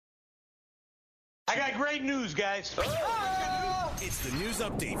I got great news, guys. It's the news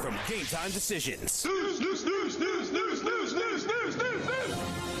update from Game Time Decisions. Hey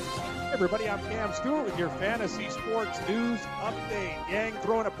everybody, I'm Cam Stewart with your Fantasy Sports News Update. Yang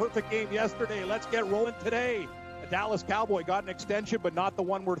throwing a perfect game yesterday. Let's get rolling today. A Dallas Cowboy got an extension, but not the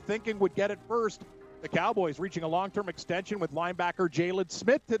one we're thinking would get it first. The Cowboys reaching a long-term extension with linebacker Jalen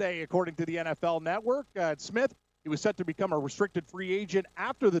Smith today, according to the NFL Network. Smith, he was set to become a restricted free agent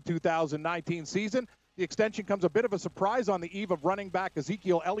after the 2019 season. The extension comes a bit of a surprise on the eve of running back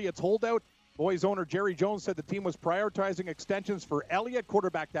Ezekiel Elliott's holdout. Boys owner Jerry Jones said the team was prioritizing extensions for Elliott,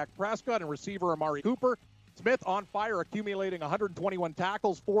 quarterback Dak Prescott, and receiver Amari Cooper. Smith on fire, accumulating 121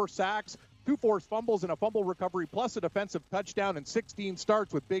 tackles, 4 sacks, 2 forced fumbles, and a fumble recovery, plus a defensive touchdown in 16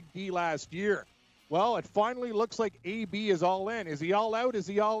 starts with Big D last year. Well, it finally looks like AB is all in. Is he all out? Is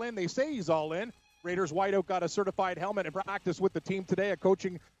he all in? They say he's all in. Raiders wideout got a certified helmet in practice with the team today,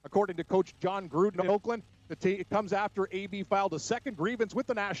 according to Coach John Gruden of Oakland. It comes after AB filed a second grievance with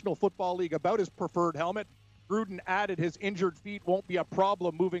the National Football League about his preferred helmet. Gruden added his injured feet won't be a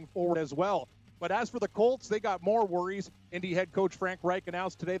problem moving forward as well. But as for the Colts, they got more worries. Indy head coach Frank Reich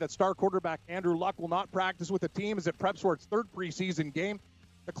announced today that star quarterback Andrew Luck will not practice with the team as it preps for its third preseason game.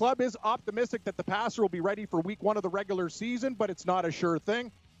 The club is optimistic that the passer will be ready for week 1 of the regular season, but it's not a sure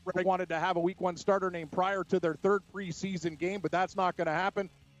thing. They wanted to have a week 1 starter named prior to their third preseason game, but that's not going to happen.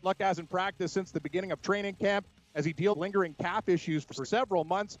 Luck hasn't practiced since the beginning of training camp as he dealt with lingering calf issues for several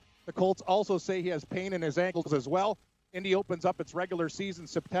months. The Colts also say he has pain in his ankles as well. Indy opens up its regular season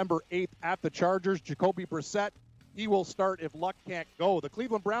September 8th at the Chargers. Jacoby Brissett, he will start if Luck can't go. The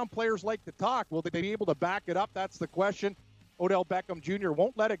Cleveland Brown players like to talk. Will they be able to back it up? That's the question. Odell Beckham Jr.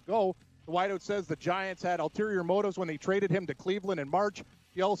 won't let it go. The wideout says the Giants had ulterior motives when they traded him to Cleveland in March.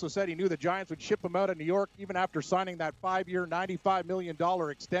 He also said he knew the Giants would ship him out of New York even after signing that 5-year, $95 million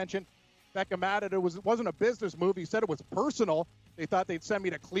extension. Beckham added it wasn't a business move. He said it was personal. They thought they'd send me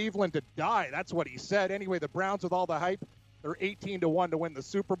to Cleveland to die. That's what he said. Anyway, the Browns, with all the hype, they're 18-1 to win the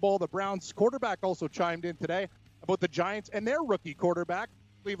Super Bowl. The Browns quarterback also chimed in today about the Giants and their rookie quarterback.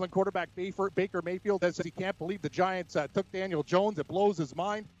 Cleveland quarterback Baker Mayfield says he can't believe the Giants took Daniel Jones. It blows his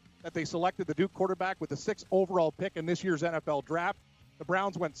mind that they selected the Duke quarterback with the 6th overall pick in this year's NFL draft. The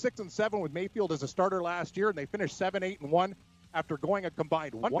Browns went 6-7 with Mayfield as a starter last year, and they finished 7-8-1 after going a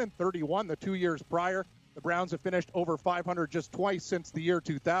combined 1-31 the 2 years prior. The Browns have finished over 500 just twice since the year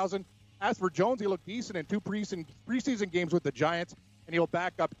 2000. As for Jones, he looked decent in 2 preseason games with the Giants, and he'll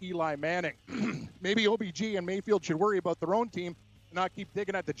back up Eli Manning. Maybe OBG and Mayfield should worry about their own team and not keep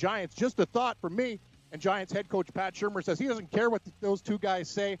digging at the Giants. Just a thought from me. And Giants head coach Pat Shurmur says he doesn't care what those two guys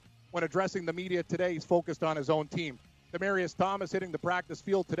say when addressing the media today. He's focused on his own team. Demaryius Thomas hitting the practice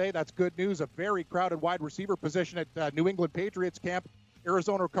field today. That's good news. A very crowded wide receiver position at New England Patriots camp.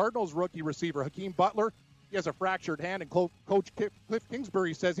 Arizona Cardinals rookie receiver Hakeem Butler, he has a fractured hand, and Coach Cliff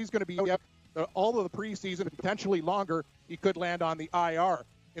Kingsbury says he's going to be out all of the preseason, potentially longer. He could land on the IR.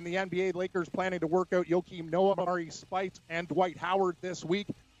 In the NBA, Lakers planning to work out Joakim Noah, Murray Spites, and Dwight Howard this week.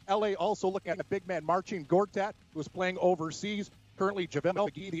 LA also looking at the big man Marcin Gortat, who is playing overseas. Currently, JaVale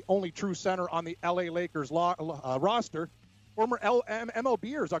McGee, the only true center on the LA Lakers roster. Former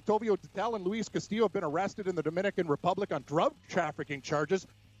MLBers Octavio Detel and Luis Castillo have been arrested in the Dominican Republic on drug trafficking charges.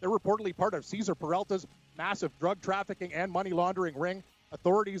 They're reportedly part of Cesar Peralta's massive drug trafficking and money laundering ring.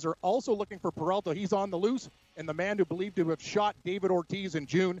 Authorities are also looking for Peralta. He's on the loose, and the man who believed to have shot David Ortiz in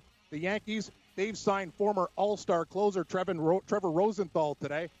June. The Yankees, they've signed former All-Star closer Trevor Rosenthal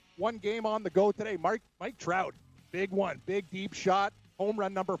today. 1 game on the go today. Mike Trout, big one, big deep shot, home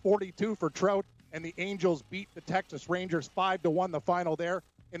run number 42 for Trout, and the Angels beat the Texas Rangers 5-1 the final there.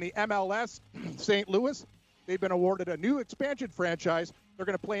 In the MLS, St. Louis, they've been awarded a new expansion franchise. They're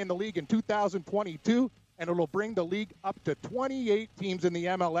going to play in the league in 2022, and it will bring the league up to 28 teams in the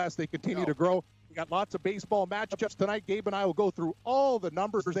MLS. They continue to grow. We got lots of baseball matchups tonight. Gabe and I will go through all the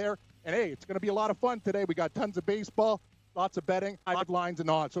numbers there. And, hey, it's going to be a lot of fun today. We got tons of baseball, lots of betting, lines and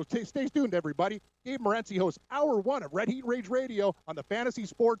on. So stay tuned, everybody. Gabe Morency hosts Hour 1 of Red Heat Rage Radio on the Fantasy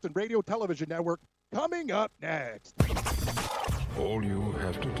Sports and Radio Television Network. Coming up next. All you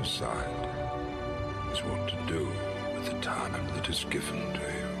have to decide is what to do with the time that is given to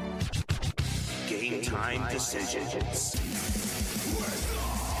you. Game Time Decisions.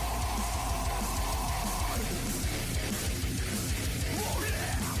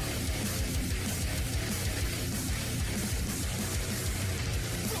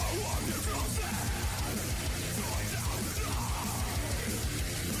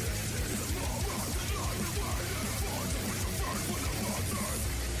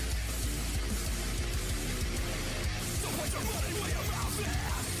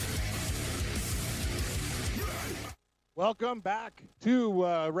 Welcome back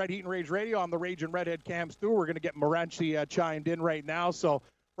to Red Heat and Rage Radio. I'm the Rage and Redhead Cam Stewart. We're going to get Morency chimed in right now. So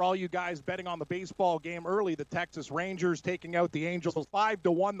for all you guys betting on the baseball game early, the Texas Rangers taking out the Angels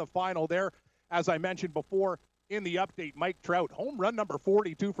 5-1 the final there. As I mentioned before in the update, Mike Trout, home run number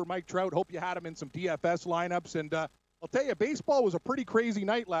 42 for Mike Trout. Hope you had him in some DFS lineups. And I'll tell you, baseball was a pretty crazy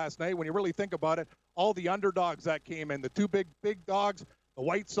night last night when you really think about it. All the underdogs that came in, the two big dogs, the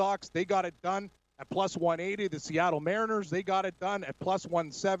White Sox, they got it done at plus 180. The Seattle Mariners, they got it done at plus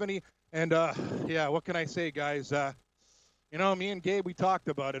 170. And, yeah, what can I say, guys? You know, me and Gabe, we talked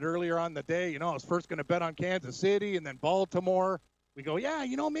about it earlier on the day. You know, I was first going to bet on Kansas City and then Baltimore. We go, yeah,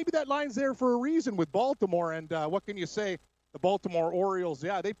 you know, maybe that line's there for a reason with Baltimore. And what can you say? The Baltimore Orioles,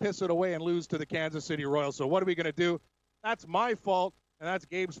 yeah, they piss it away and lose to the Kansas City Royals. So what are we going to do? That's my fault, and that's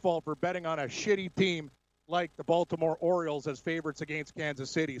Gabe's fault for betting on a shitty team like the Baltimore Orioles as favorites against Kansas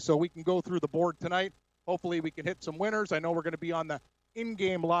City. So we can go through the board tonight. Hopefully we can hit some winners. I know we're going to be on the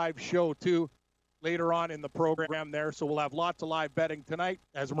in-game live show, too, later on in the program there. So we'll have lots of live betting tonight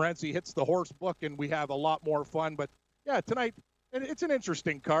as Morency hits the horse book, and we have a lot more fun. But, yeah, tonight, it's an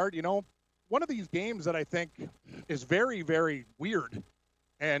interesting card, you know. One of these games that I think is very, very weird.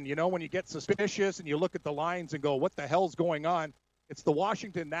 And, you know, when you get suspicious and you look at the lines and go, what the hell's going on? It's the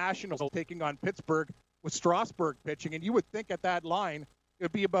Washington Nationals taking on Pittsburgh with Strasburg pitching. And you would think at that line it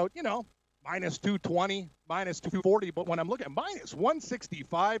would be about, you know, minus 220, minus 240. But when I'm looking at minus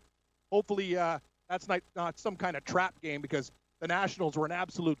 165, hopefully that's not some kind of trap game, because the Nationals were an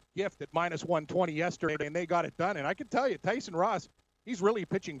absolute gift at minus 120 yesterday, and they got it done. And I can tell you, Tyson Ross, he's really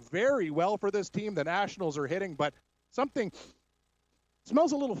pitching very well for this team. The Nationals are hitting, but something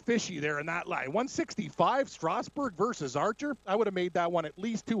smells a little fishy there in that line. 165, Strasburg versus Archer. I would have made that one at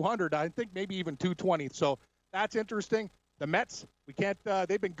least 200. I think maybe even 220. So that's interesting. The Mets, we can't.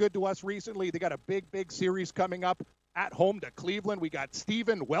 They've been good to us recently. They got a big series coming up at home to Cleveland. We got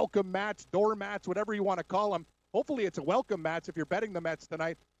Steven welcome mats, door mats, whatever you want to call them. Hopefully it's a welcome mats if you're betting the Mets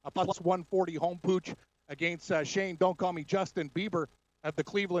tonight. A plus 140 home pooch against Shane, don't call me Justin Bieber, of the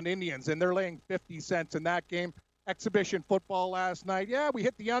Cleveland Indians. And they're laying 50 cents in that game. Exhibition football last night. Yeah, we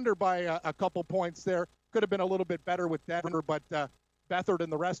hit the under by a couple points there. Could have been a little bit better with Denver, but Beathard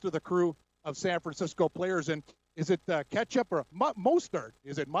and the rest of the crew of San Francisco players. And is it ketchup or Mostard?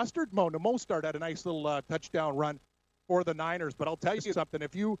 Is it mustard? No, Mostard had a nice little touchdown run for the Niners. But I'll tell you something.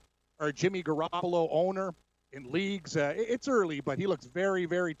 If you are a Jimmy Garoppolo owner in leagues, it's early, but he looks very,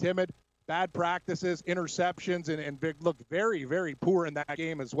 very timid. Bad practices, interceptions, and looked very, very poor in that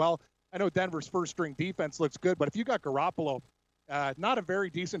game as well. I know Denver's first-string defense looks good, but if you got Garoppolo, not a very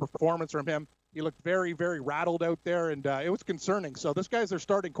decent performance from him. He looked very, very rattled out there, and it was concerning. So this guy's their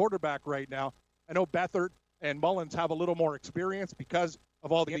starting quarterback right now. I know Beathard and Mullins have a little more experience because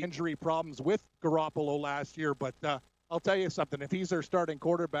of all the injury problems with Garoppolo last year, but I'll tell you something. If he's their starting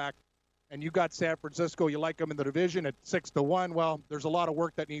quarterback and you got San Francisco, you like them in the division at 6-1, well, there's a lot of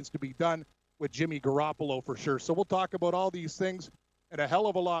work that needs to be done with Jimmy Garoppolo for sure. So we'll talk about all these things and a hell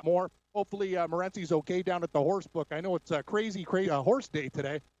of a lot more. Hopefully, Morency's okay down at the horse book. I know it's a crazy horse day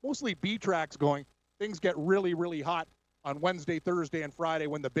today. Mostly B tracks going. Things get really, really hot on Wednesday, Thursday, and Friday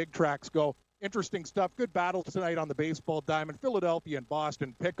when the big tracks go. Interesting stuff. Good battle tonight on the baseball diamond. Philadelphia and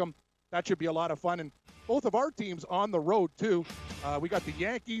Boston pick 'em. That should be a lot of fun. And both of our teams on the road, too. We got the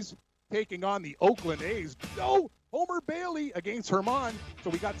Yankees taking on the Oakland A's. No! Homer Bailey against Herman. So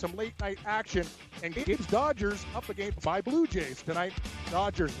we got some late-night action. And Gabe's Dodgers up against my Blue Jays tonight.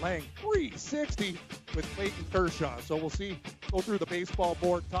 Dodgers laying 360 with Clayton Kershaw. So we'll see. Go through the baseball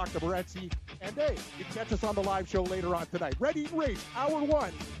board, talk to Morency. And, hey, you can catch us on the live show later on tonight. Ready to Race, Hour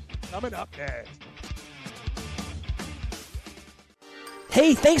 1, coming up next.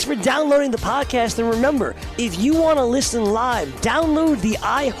 Hey, thanks for downloading the podcast. And remember, if you want to listen live, download the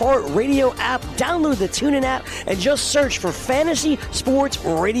iHeartRadio app, download the TuneIn app, and just search for Fantasy Sports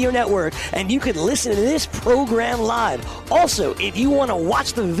Radio Network, and you can listen to this program live. Also, if you want to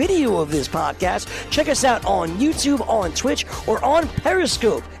watch the video of this podcast, check us out on YouTube, on Twitch, or on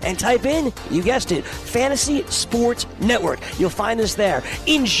Periscope, and type in, you guessed it, Fantasy Sports Network. You'll find us there.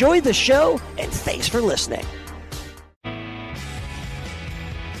 Enjoy the show, and thanks for listening.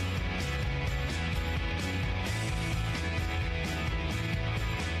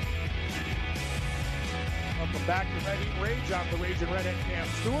 Back to Red Heat Rage. I'm the Rage and Redhead Cam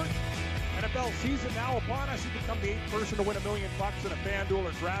Stewart. NFL season now upon us. You become the 8th person to win $1 million in a FanDuel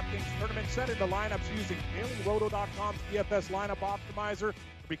or DraftKings tournament. Set into lineups using DailyRoto.com's DFS lineup optimizer.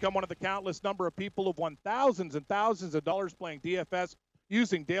 To become one of the countless number of people who've won thousands and thousands of dollars playing DFS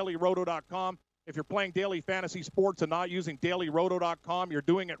using DailyRoto.com. If you're playing daily fantasy sports and not using DailyRoto.com, you're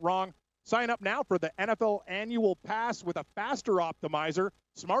doing it wrong. Sign up now for the NFL Annual Pass with a faster optimizer,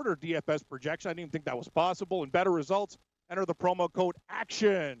 smarter DFS projection. I didn't even think that was possible, and better results. Enter the promo code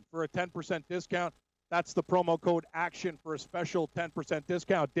ACTION for a 10% discount. That's the promo code ACTION for a special 10%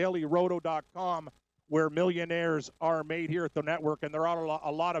 discount. DailyRoto.com, where millionaires are made here at the network, and there are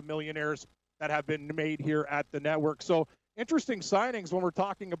a lot of millionaires that have been made here at the network. So interesting signings when we're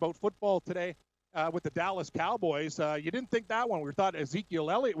talking about football today with the Dallas Cowboys. You didn't think that one. We thought Ezekiel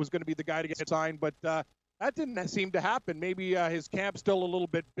Elliott was going to be the guy to get signed, but that didn't seem to happen. Maybe his camp's still a little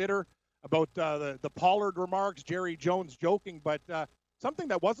bit bitter about the Pollard remarks, Jerry Jones joking, but something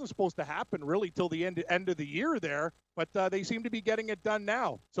that wasn't supposed to happen really till the end of the year there, but they seem to be getting it done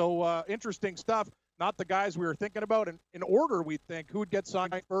now. So interesting stuff. Not the guys we were thinking about. In order, we think, who would get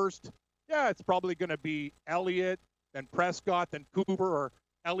signed first? Yeah, it's probably going to be Elliott, then Prescott, then Cooper, or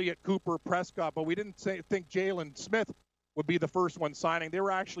Elliott, Cooper, Prescott. But we didn't think Jalen Smith would be the first one signing. They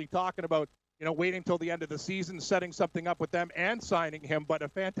were actually talking about, waiting until the end of the season, setting something up with them and signing him. But a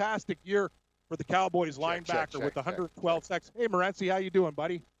fantastic year for the Cowboys linebacker with 112 sacks. Hey, Morency, how you doing,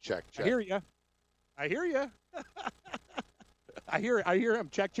 buddy? Check. I hear you. I hear him.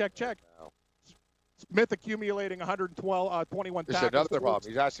 Check. Smith accumulating 21 This is tackles. another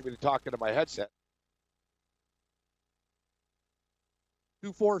problem. He's asking me to talk into my headset.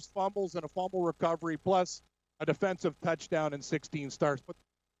 2 forced fumbles and a fumble recovery, plus a defensive touchdown and 16 starts. But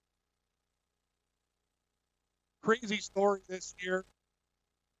crazy story this year,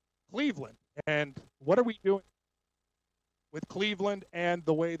 Cleveland. And what are we doing with Cleveland and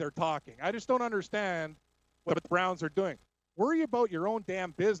the way they're talking? I just don't understand what the Browns are doing. Worry about your own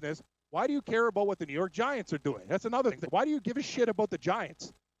damn business. Why do you care about what the New York Giants are doing? That's another thing. Why do you give a shit about the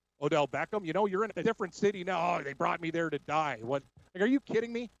Giants? Odell Beckham, you're in a different city now. Oh, they brought me there to die. What? Like, are you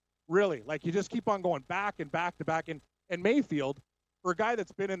kidding me? Really? Like, you just keep on going back and back to back. And Mayfield, for a guy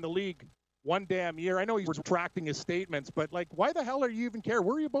that's been in the league one damn year, I know he's retracting his statements, but, like, why the hell are you even care?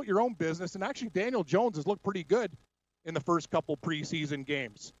 Worry about your own business. And actually, Daniel Jones has looked pretty good in the first couple preseason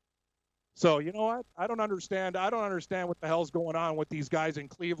games. So, you know what? I don't understand what the hell's going on with these guys in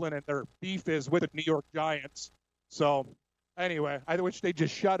Cleveland and their beef is with the New York Giants. So, anyway, I wish they'd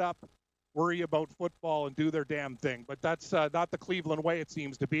just shut up, worry about football, and do their damn thing. But that's not the Cleveland way, it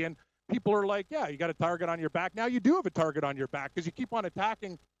seems to be. And people are like, yeah, you got a target on your back. Now you do have a target on your back because you keep on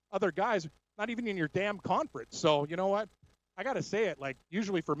attacking other guys, not even in your damn conference. So, you know what? I got to say it, like,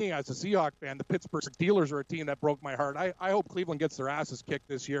 usually for me as a Seahawks fan, the Pittsburgh Steelers are a team that broke my heart. I hope Cleveland gets their asses kicked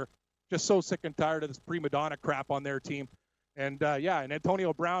this year. Just so sick and tired of this prima donna crap on their team. And, and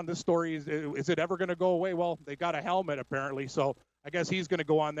Antonio Brown, this story, is it ever going to go away? Well, they got a helmet, apparently, so I guess he's going to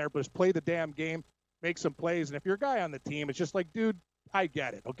go on there. But just play the damn game, make some plays. And if you're a guy on the team, it's just like, dude, I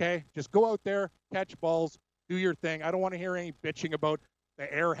get it, okay? Just go out there, catch balls, do your thing. I don't want to hear any bitching about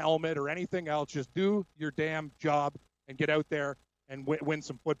the air helmet or anything else. Just do your damn job and get out there and win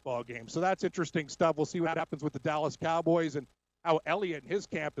some football games. So that's interesting stuff. We'll see what happens with the Dallas Cowboys and how Elliott and his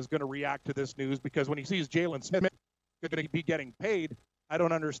camp is going to react to this news, because when he sees Jalen Smith going to be getting paid, I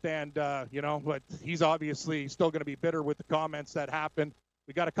don't understand, but he's obviously still going to be bitter with the comments that happened.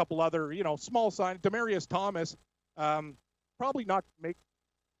 We got a couple other, small signs. Demaryius Thomas, probably not going to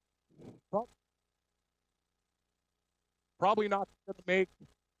make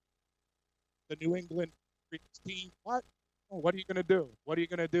the New England team. What? What are you going to do? What are you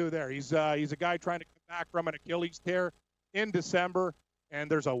going to do there? He's a guy trying to come back from an Achilles tear in December, and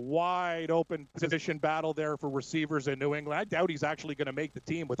there's a wide open position battle there for receivers in New England. I doubt he's actually going to make the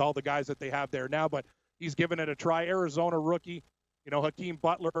team with all the guys that they have there now, but he's given it a try. Arizona rookie, Hakeem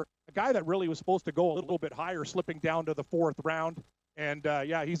Butler, a guy that really was supposed to go a little bit higher, slipping down to the 4th round. And,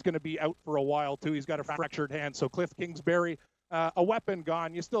 he's going to be out for a while, too. He's got a fractured hand. So Cliff Kingsbury, a weapon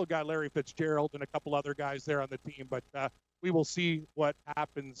gone. You still got Larry Fitzgerald and a couple other guys there on the team, but we will see what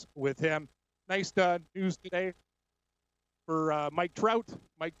happens with him. Nice news today for Mike Trout.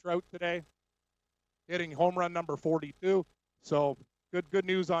 Mike Trout today hitting home run number 42. So good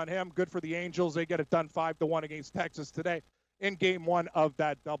news on him. Good for the Angels. They get it done 5-1 against Texas today in game 1 of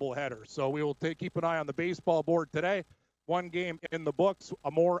that doubleheader. So we will keep an eye on the baseball board today. One game in the books,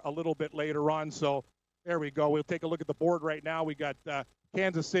 a little bit later on. So there we go. We'll take a look at the board right now. We got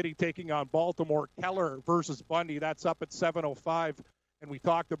Kansas City taking on Baltimore. Keller versus Bundy. That's up at 7:05. And we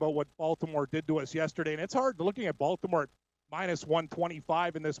talked about what Baltimore did to us yesterday. And it's hard looking at Baltimore at minus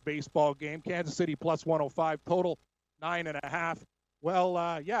 125 in this baseball game. Kansas City plus 105, total 9.5. Well,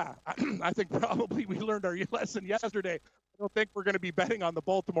 I think probably we learned our lesson yesterday. I don't think we're going to be betting on the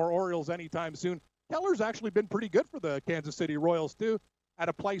Baltimore Orioles anytime soon. Keller's actually been pretty good for the Kansas City Royals, too. At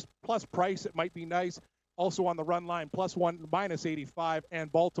a plus price, it might be nice. also on the run line, minus 85,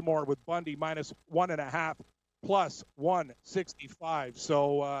 and Baltimore with Bundy minus 1.5, plus 165.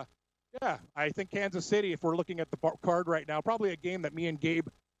 So, yeah, I think Kansas City, if we're looking at the card right now, probably a game that me and Gabe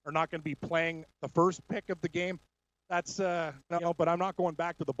are not going to be playing the first pick of the game. That's, but I'm not going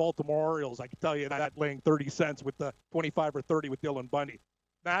back to the Baltimore Orioles. I can tell you that, laying 30 cents with the 25 or 30 with Dylan Bundy.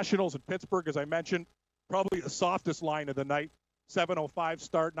 Nationals in Pittsburgh, as I mentioned, probably the softest line of the night. 7:05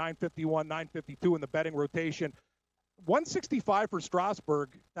 start, 9:51, 9:52 in the betting rotation. 165 for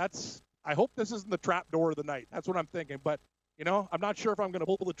Strasburg. I hope this isn't the trap door of the night. That's what I'm thinking. But, I'm not sure if I'm going to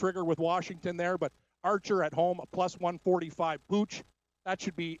pull the trigger with Washington there, but Archer at home, a plus 145 pooch. That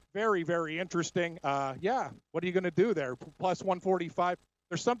should be very, very interesting. Yeah, what are you going to do there? Plus 145.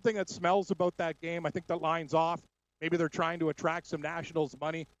 There's something that smells about that game. I think the line's off. Maybe they're trying to attract some Nationals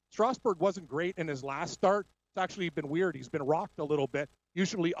money. Strasburg wasn't great in his last start. It's actually been weird. He's been rocked a little bit,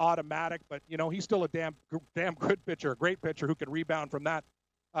 usually automatic, but, he's still a damn good pitcher, a great pitcher who can rebound from that.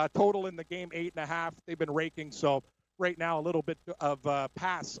 Total in the game, 8.5. They've been raking, so right now a little bit of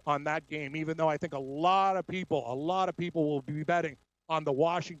pass on that game, even though I think a lot of people will be betting on the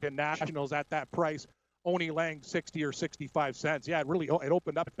Washington Nationals at that price, only laying 60 or 65 cents. Yeah, it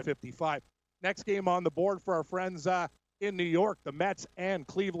opened up at 55. Next game on the board for our friends in New York, the Mets and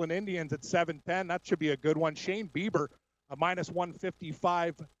Cleveland Indians at 7:10. That should be a good one. Shane Bieber, a minus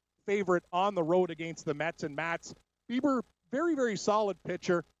 155 favorite on the road against the Mets and Mats. Bieber, very, very solid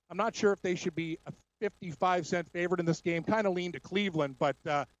pitcher. I'm not sure if they should be a 55-cent favorite in this game. Kind of lean to Cleveland, but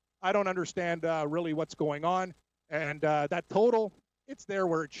I don't understand really what's going on. And that total, it's there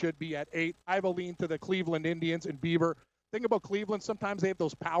where it should be at 8. I have a lean to the Cleveland Indians and Bieber. Thing about Cleveland, sometimes they have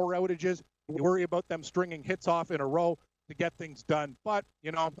those power outages. You worry about them stringing hits off in a row to get things done. But,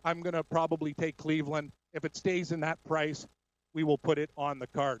 I'm going to probably take Cleveland. If it stays in that price, we will put it on the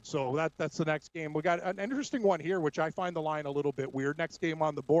card. So that's the next game. We got an interesting one here, which I find the line a little bit weird. Next game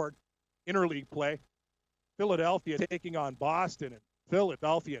on the board, interleague play. Philadelphia taking on Boston. And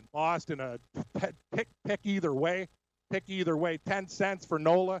Philadelphia and Boston, pick either way. Pick either way. 10 cents for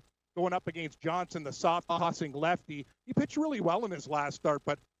Nola going up against Johnson, the soft-tossing lefty. He pitched really well in his last start,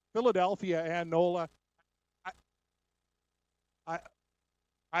 but Philadelphia and Nola, I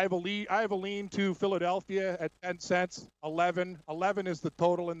have a lean to Philadelphia at 10 cents. 11 is the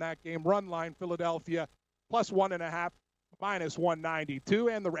total in that game. Run line, Philadelphia, plus 1.5, minus 192.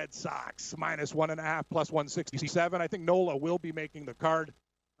 And the Red Sox, minus 1.5, plus 167. I think Nola will be making the card.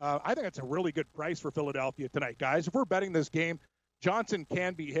 I think that's a really good price for Philadelphia tonight, guys. If we're betting this game, Johnson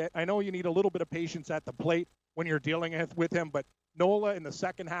can be hit. I know you need a little bit of patience at the plate when you're dealing with him, but Nola in the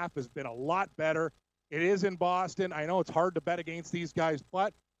second half has been a lot better. It is in Boston. I know it's hard to bet against these guys,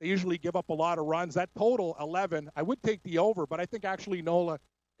 but they usually give up a lot of runs. That total, 11, I would take the over, but I think actually Nola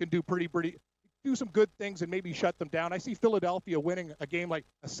can do do some good things and maybe shut them down. I see Philadelphia winning a game like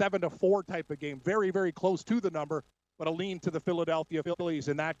a 7-4 type of game, very, very close to the number, but a lean to the Philadelphia Phillies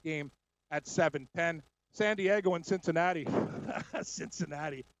in that game at 7:10. San Diego and Cincinnati.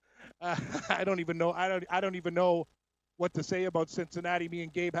 Cincinnati. I don't even know. I don't even know what to say about Cincinnati. Me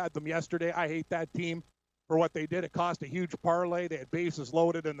and Gabe had them yesterday. I hate that team for what they did. It cost a huge parlay. They had bases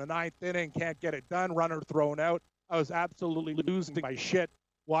loaded in the 9th inning. Can't get it done. Runner thrown out. I was absolutely losing my shit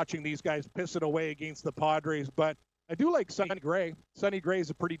watching these guys piss it away against the Padres. But I do like Sonny Gray. Sonny Gray is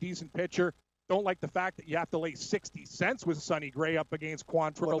a pretty decent pitcher. Don't like the fact that you have to lay 60 cents with Sonny Gray up against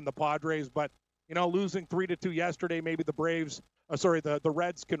Quantrill and the Padres. But, losing 3-2 yesterday, maybe the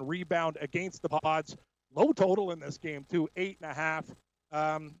Reds can rebound against the Pods. Low total in this game, too,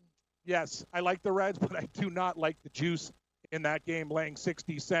 8.5. Yes, I like the Reds, but I do not like the juice in that game, laying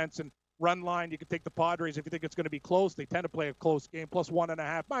 60 cents. And run line, you can take the Padres if you think it's going to be close. They tend to play a close game, plus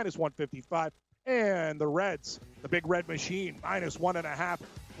 1.5, minus 155. And the Reds, the big red machine, minus 1.5,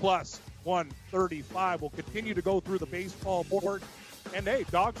 plus 135. Will continue to go through the baseball board. And, hey,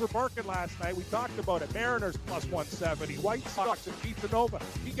 dogs were barking last night. We talked about it. Mariners plus 170. White Sox and Pizza Nova.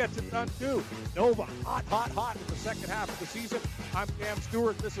 He gets it done, too. Nova, hot in the second half of the season. I'm Cam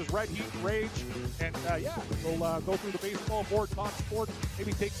Stewart. This is Red Heat Rage. And, we'll go through the baseball board, talk sports,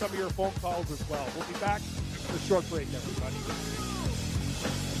 maybe take some of your phone calls as well. We'll be back after the short break, everybody.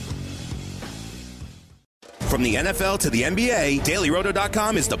 From the NFL to the NBA,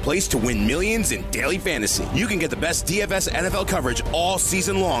 DailyRoto.com is the place to win millions in daily fantasy. You can get the best DFS NFL coverage all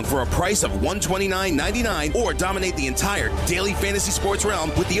season long for a price of $129.99 or dominate the entire daily fantasy sports realm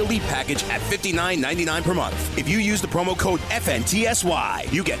with the Elite Package at $59.99 per month. If you use the promo code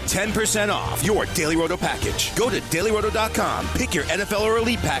FNTSY, you get 10% off your Daily Roto package. Go to DailyRoto.com, pick your NFL or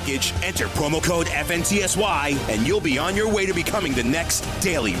Elite Package, enter promo code FNTSY, and you'll be on your way to becoming the next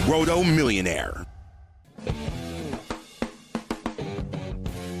Daily Roto millionaire. Welcome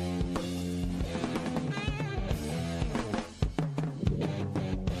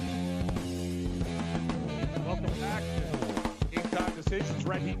back to Game Time Decisions,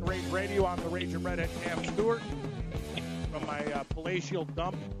 Red Heat and Rage Radio. I'm the Rage and Redhead Cam Stewart from my palatial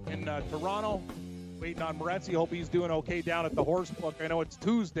dump in Toronto. Waiting on Moretzi. Hope he's doing okay down at the Horse Book. I know it's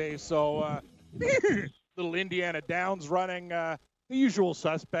Tuesday, so little Indiana Downs running. The usual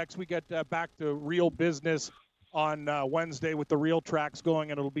suspects. We get back to real business on Wednesday with the real tracks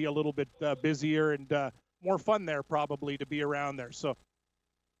going, and it'll be a little bit busier and more fun there probably to be around there. So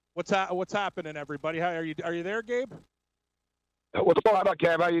what's happening, everybody? How are you there, Gabe? What's going on,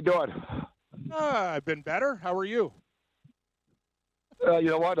 Cam? How you doing? I've been better. How are you? You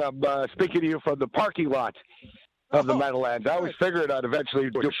know what? I'm speaking to you from the parking lot of the Meadowlands. I always figured I'd eventually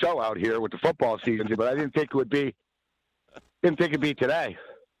do a show out here with the football season, but I didn't think it would be. Didn't think it'd be today.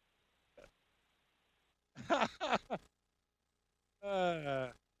 I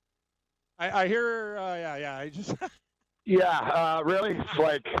hear. Yeah. I just. Yeah. Really? It's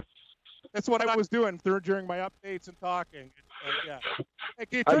like. That's what I was doing during my updates and talking. Yeah. Hey,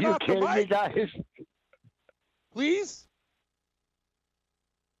 can you Are turn you off the kidding me, mic, guys? please?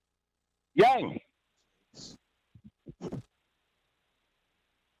 Yang.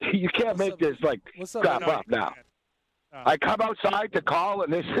 You can't make this like crap up now. I come outside to call,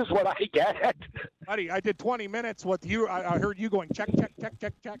 and this is what I get. Buddy, I did 20 minutes with you. I heard you going check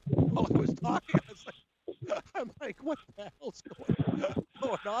while I was talking. I'm like, what the hell's going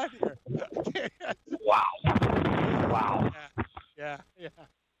on here? Wow. Yeah.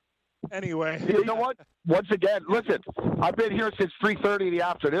 Anyway. You know what? Once again, listen, I've been here since 3:30 in the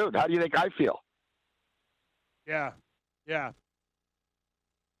afternoon. How do you think I feel? Yeah.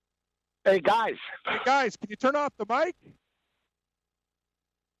 Hey, guys, can you turn off the mic?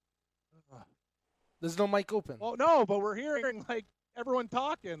 There's no mic open. Well, no, but we're hearing, like, everyone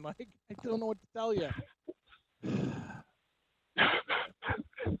talking. Like, I don't know what to tell you.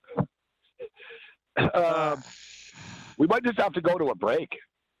 We might just have to go to a break.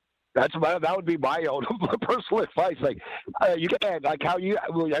 That would be my own personal advice. Like, you can't, like,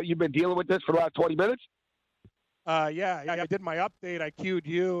 you've been dealing with this for the last 20 minutes? Yeah, I did my update. I queued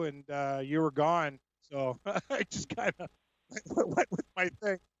you, and you were gone. So I just kind of went with my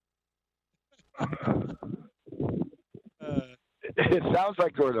thing. It sounds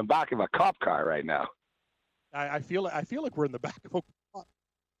like we're in the back of a cop car right now. I feel like we're in the back of a cop.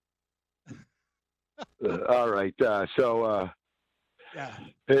 All right. Yeah.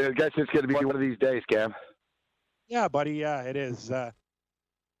 I guess it's going to be one of these days, Cam. Yeah, buddy. Yeah, it is.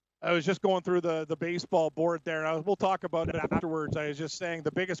 I was just going through the baseball board there, and we'll talk about it afterwards. I was just saying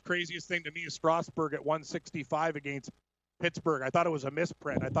the biggest, craziest thing to me is Strasburg at 165 against Pittsburgh. I thought it was a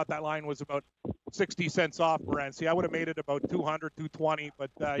misprint. I thought that line was about 60 cents off, Morency. I would have made it about 200, 220, but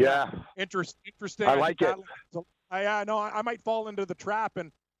interesting. I like it. I might fall into the trap,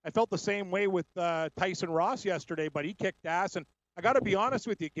 and I felt the same way with Tyson Ross yesterday, but he kicked ass. And I got to be honest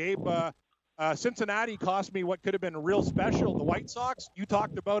with you, Gabe. Cincinnati cost me what could have been real special. The White Sox, you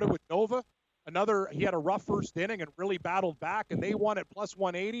talked about it with Nova. He had a rough first inning and really battled back, and they won at plus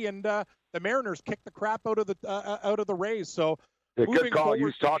 180. And the Mariners kicked the crap out of the Rays. So good call.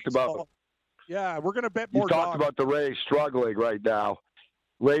 You talked about. Yeah, we're going to bet more. You talked about the Rays struggling right now.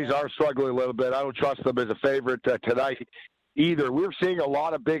 Rays are struggling a little bit. I don't trust them as a favorite tonight either. We're seeing a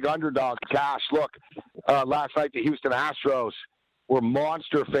lot of big underdog cash. Look, last night the Houston Astros were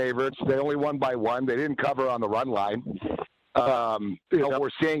monster favorites. They only won by one. They didn't cover on the run line. We're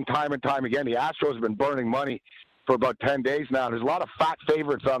seeing time and time again, the Astros have been burning money for about 10 days now. There's a lot of fat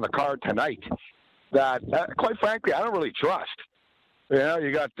favorites on the card tonight that, quite frankly, I don't really trust.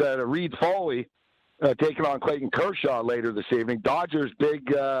 You got Reed Foley taking on Clayton Kershaw later this evening. Dodgers big,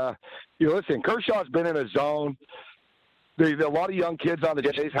 listen, Kershaw's been in a zone. There's a lot of young kids on the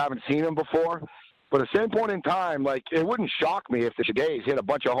Jays haven't seen him before. But at the same point in time, like, it wouldn't shock me if the Jays hit a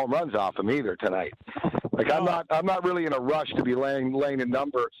bunch of home runs off him either tonight. Like, I'm not really in a rush to be laying a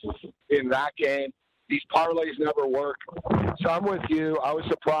number in that game. These parlays never work. So I'm with you. I was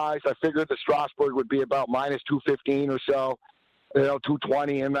surprised. I figured the Strasburg would be about minus 215 or so,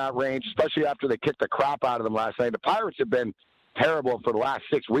 220 in that range, especially after they kicked the crap out of them last night. The Pirates have been terrible for the last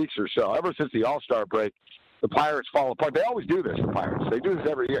 6 weeks or so. Ever since the All-Star break, the Pirates fall apart. They always do this, the Pirates. They do this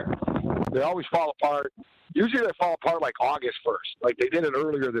every year. They always fall apart. Usually they fall apart like August 1st. Like they did it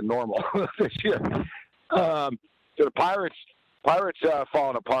earlier than normal this year. So the Pirates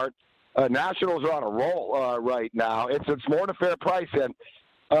falling apart. Nationals are on a roll right now. It's more than a fair price. And,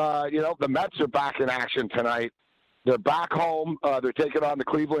 the Mets are back in action tonight. They're back home. They're taking on the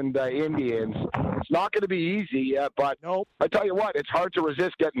Cleveland Indians. It's not going to be easy, but Nope. I tell you what, it's hard to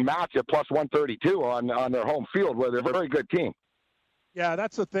resist getting Mats at plus 132 on their home field, where they're a very good team. Yeah,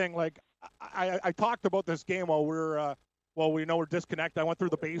 that's the thing. Like, I talked about this game while we know we're disconnected. I went through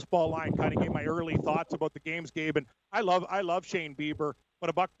the baseball line, kind of gave my early thoughts about the games, Gabe, and I love Shane Bieber,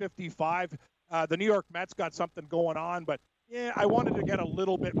 but $1.55. The New York Mets got something going on, but yeah, I wanted to get a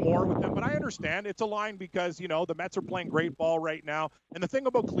little bit more with them, but I understand it's a line because, the Mets are playing great ball right now. And the thing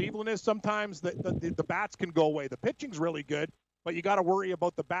about Cleveland is sometimes the bats can go away. The pitching's really good, but you got to worry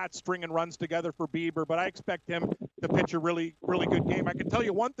about the bats stringing runs together for Bieber. But I expect him to pitch a really, really good game. I can tell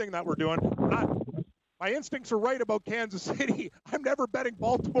you one thing that we're doing. My instincts are right about Kansas City. I'm never betting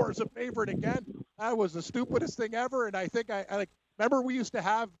Baltimore as a favorite again. That was the stupidest thing ever. And I think I remember we used to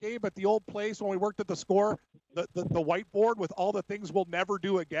have, Gabe, at the old place when we worked at the Score, the whiteboard with all the things we'll never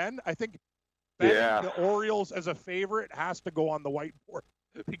do again. I think betting the Orioles as a favorite has to go on the whiteboard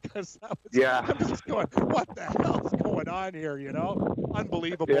because that was, I'm just going, what the hell's going on here,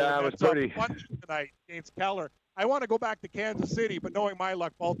 Unbelievable. Yeah, it was pretty. Tonight against Keller. I want to go back to Kansas City, but knowing my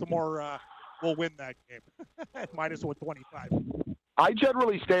luck, Baltimore will win that game at minus 125. I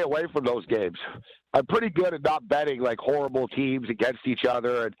generally stay away from those games. I'm pretty good at not betting like horrible teams against each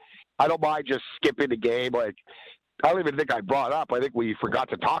other, and I don't mind just skipping the game. Like, I don't even think I brought up. I think we forgot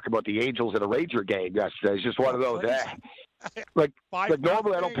to talk about the Angels and the Ranger game yesterday. It's just one of those. Like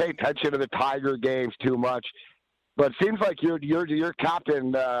normally I don't pay attention to the Tiger games too much, but it seems like you're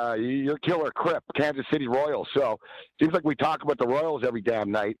captain, you're Killer Crip, Kansas City Royals. So it seems like we talk about the Royals every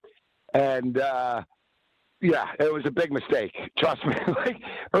damn night, and. Yeah, it was a big mistake. Trust me. Like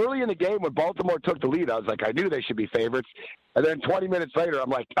early in the game when Baltimore took the lead, I was like, I knew they should be favorites. And then 20 minutes later,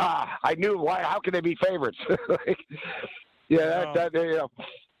 I'm like, I knew why. How can they be favorites? It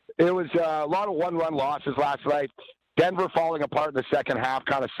was a lot of one-run losses last night. Denver falling apart in the second half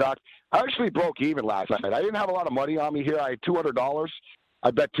kind of sucked. I actually broke even last night. I didn't have a lot of money on me here. I had $200. I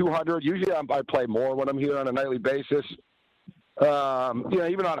bet $200. Usually I play more when I'm here on a nightly basis.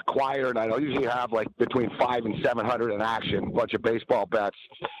 Even on a quieter night, I'll usually have like between $500 and $700 in action, a bunch of baseball bets.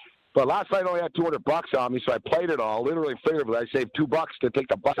 But last night I only had $200 on me, so I played it all. Literally figured I saved $2 to take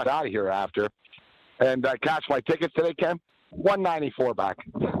the bus out of here after. And I cashed my tickets today, Ken. $194 back.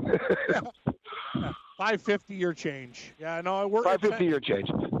 $550 your change. Yeah, no, it worked. $550 your change.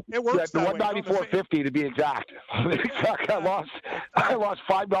 It works. The $194.50 to be exact. I lost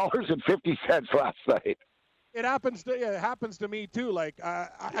 $5.50 last night. It happens to me too. Like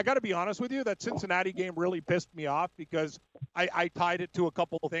I got to be honest with you, that Cincinnati game really pissed me off because I tied it to a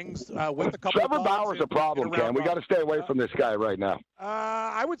couple of things with a couple. Trevor Bauer's a problem, Ken. We got to stay away from this guy right now.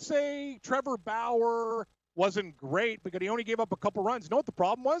 I would say Trevor Bauer wasn't great because he only gave up a couple runs. You know what the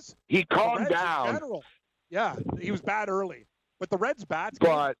problem was? He calmed down. Yeah, he was bad early. But the Reds' bats,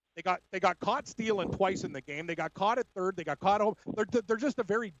 they got caught stealing twice in the game. They got caught at third. They got caught home. They're just a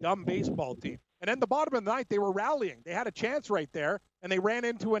very dumb baseball team. And then the bottom of the ninth, they were rallying. They had a chance right there, and they ran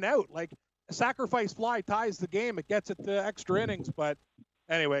into an out. Like a sacrifice fly ties the game. It gets it to extra innings. But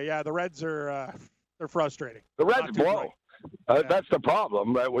anyway, yeah, the Reds are they're frustrating. The Reds blow. That's the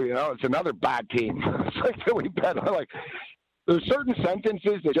problem. It's another bad team. It's like that we bet on. Like there's certain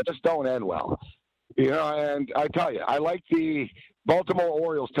sentences that just don't end well. And I tell you, I like the Baltimore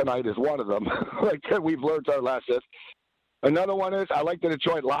Orioles tonight is one of them. Like we've learned our lessons. Another one is I like the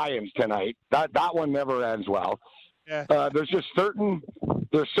Detroit Lions tonight. That one never ends well. Yeah. There's just certain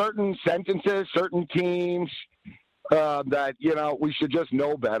sentences, certain teams that we should just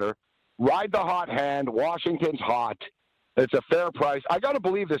know better. Ride the hot hand. Washington's hot. It's a fair price. I got to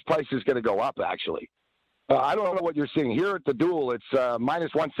believe this price is going to go up. Actually, I don't know what you're seeing here at the Duel. It's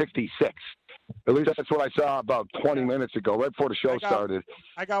minus 166. At least that's what I saw about 20 minutes ago, right before the show started.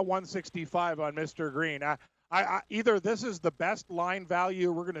 I got 165 on Mr. Green. I either this is the best line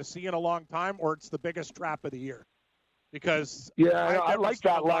value we're going to see in a long time, or it's the biggest trap of the year. Because I like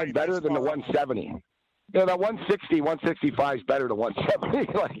that line better than the 170. Yeah, that 160, 165 is better than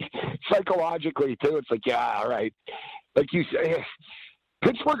 170. Like psychologically too, it's like all right. Like you say,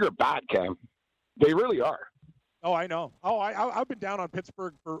 Pittsburgh are bad, Cam. They really are. Oh, I know. Oh, I've been down on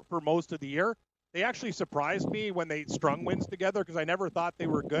Pittsburgh for most of the year. They actually surprised me when they strung wins together because I never thought they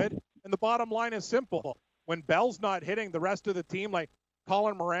were good. And the bottom line is simple. When Bell's not hitting, the rest of the team, like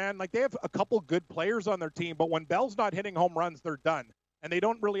Colin Moran, like they have a couple good players on their team, but when Bell's not hitting home runs, they're done. And they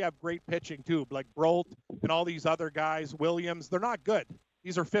don't really have great pitching, too, like Brolt and all these other guys, Williams. They're not good.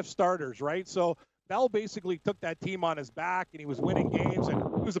 These are fifth starters, right? So Bell basically took that team on his back, and he was winning games, and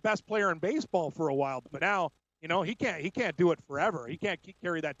he was the best player in baseball for a while. But now You know, he can't do it forever. He can't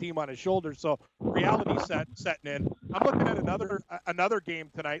carry that team on his shoulders. So reality setting in. I'm looking at another game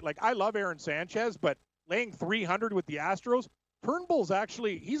tonight. Like, I love Aaron Sanchez, but laying 300 with the Astros, Turnbull's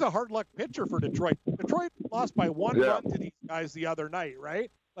actually, he's a hard luck pitcher for Detroit. Detroit lost by one run to these guys the other night, right?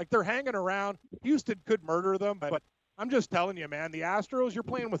 Like, they're hanging around. Houston could murder them, but I'm just telling you, man, the Astros, you're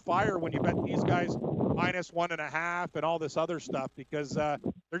playing with fire when you bet these guys -1.5 and all this other stuff, because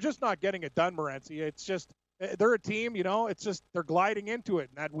they're just not getting it done, Morency. It's just, they're a team, you know, it's just they're gliding into it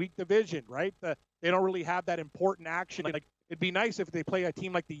in that weak division, right? They don't really have that important action. Like, it'd be nice if they play a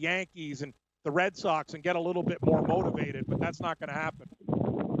team like the Yankees and the Red Sox and get a little bit more motivated, but that's not going to happen.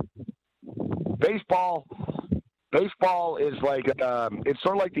 Baseball is like, it's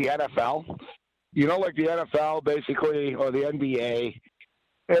sort of like the NFL. You know, like the NFL, basically, or the NBA.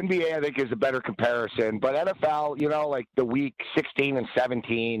 NBA, I think, is a better comparison. But NFL, you know, like the week 16 and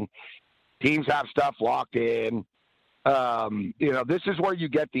 17, teams have stuff locked in. You know, this is where you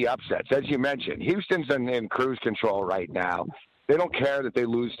get the upsets. As you mentioned, Houston's in cruise control right now. They don't care that they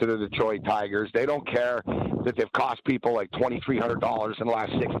lose to the Detroit Tigers. They don't care that they've cost people like $2,300 in the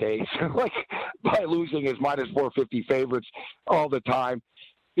last 6 days, like by losing as -450 favorites all the time.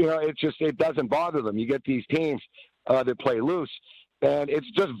 You know, it doesn't bother them. You get these teams that play loose, and it's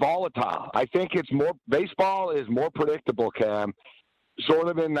just volatile. I think baseball is more predictable, Cam, sort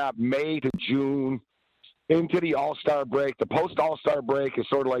of in that May to June into the All-Star break. The post-All-Star break is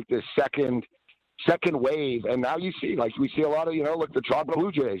sort of like this second wave, and now we see a lot of, you know, look, the Toronto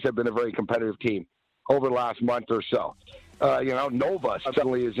Blue Jays have been a very competitive team over the last month or so. You know, Nova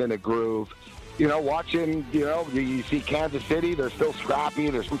suddenly is in a groove. You know, watching, you know, you see Kansas City, they're still scrappy,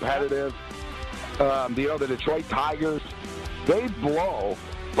 they're competitive. You know, the Detroit Tigers, they blow,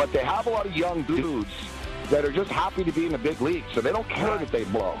 but they have a lot of young dudes that are just happy to be in the big league, so they don't care that they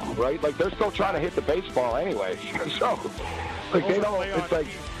blow, right? Like, they're still trying to hit the baseball anyway. So, like, they don't, it's like,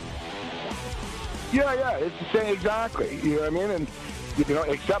 yeah, it's the same, exactly. You know what I mean? And, you know,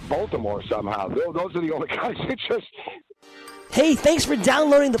 except Baltimore somehow. Those are the only guys that just... Hey, thanks for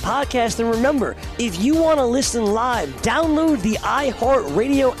downloading the podcast. And remember, if you want to listen live, download the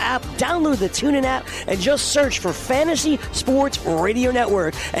iHeartRadio app, download the TuneIn app, and just search for Fantasy Sports Radio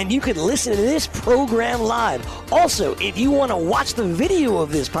Network, and you can listen to this program live. Also, if you want to watch the video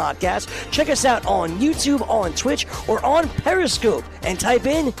of this podcast, check us out on YouTube, on Twitch, or on Periscope, and type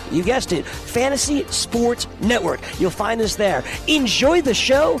in, you guessed it, Fantasy Sports Network. You'll find us there. Enjoy the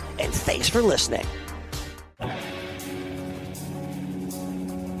show, and thanks for listening.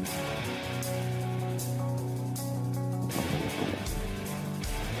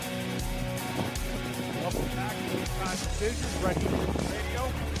 Radio.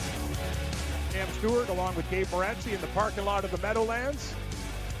 Cam Stewart along with Gabe Morency in the parking lot of the Meadowlands.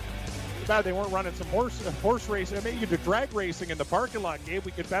 Too bad they weren't running some horse racing. I mean, you could do drag racing in the parking lot, Gabe.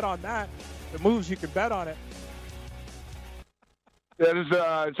 We could bet on that. The moves, you could bet on it.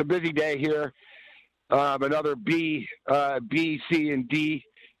 It's a busy day here. Another B, C, and D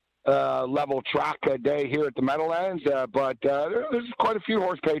level track day here at the Meadowlands. But there's quite a few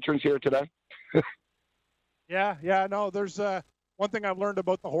horse patrons here today. Yeah. No, there's one thing I've learned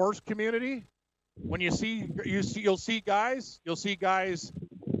about the horse community. When you'll see guys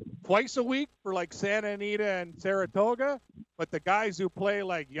twice a week for like Santa Anita and Saratoga, but the guys who play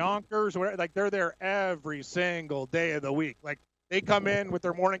like Yonkers, or like they're there every single day of the week. Like, they come in with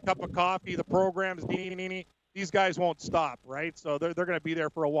their morning cup of coffee, the program's these guys won't stop, right? So they're going to be there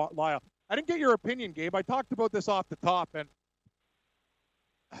for a while. I didn't get your opinion, Gabe. I talked about this off the top, and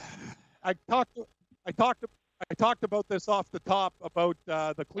I talked about this off the top about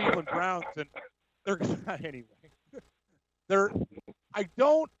the Cleveland Browns, and I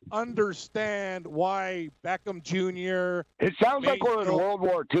don't understand why Beckham Jr. It sounds like we're in World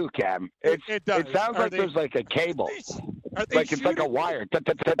War II, Cam. It does. It sounds like there's like a cable. Like it's like a wire.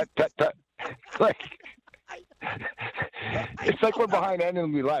 Like, it's like we're behind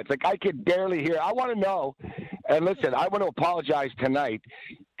enemy lines. Like, I could barely hear. I want to know. And listen, I want to apologize tonight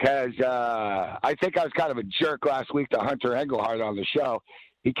because I think I was kind of a jerk last week to Hunter Engelhardt on the show.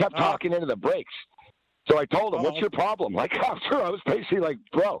 He kept talking into the breaks. So I told him, what's your problem? Like, after I was basically like,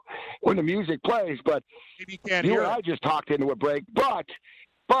 bro, when the music plays, but maybe you can't you hear and it. I just talked into a break. But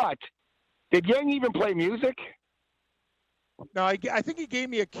did Yang even play music? No, I think he gave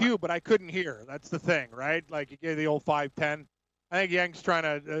me a cue, but I couldn't hear. That's the thing, right? Like, he gave the old 5-10. I think Yang's trying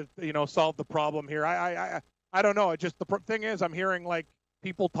to, solve the problem here. I don't know. It just, the thing is, I'm hearing like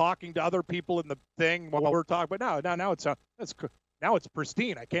people talking to other people in the thing while we're talking. But now it's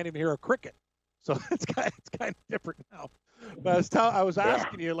pristine. I can't even hear a cricket. So it's kind of different now. But I was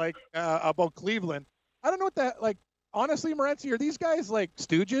asking you like about Cleveland. I don't know what that, like, honestly, Morency, are these guys like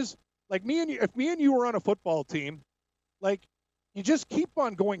stooges? Like me and you, if me and you were on a football team, like, you just keep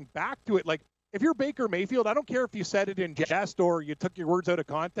on going back to it. Like, if you're Baker Mayfield, I don't care if you said it in jest or you took your words out of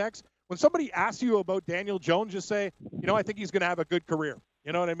context. When somebody asks you about Daniel Jones, just say, I think he's going to have a good career.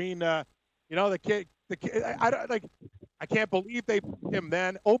 You know what I mean? The kid, I can't believe they put him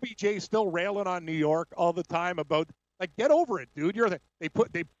then. OBJ still railing on New York all the time about, like, get over it, dude. They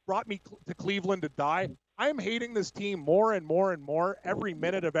brought me to Cleveland to die. I'm hating this team more and more and more every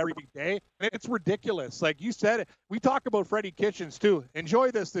minute of every day. And it's ridiculous. Like you said, we talk about Freddie Kitchens too. Enjoy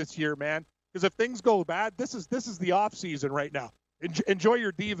this year, man. Because if things go bad, this is the off season right now. Enjoy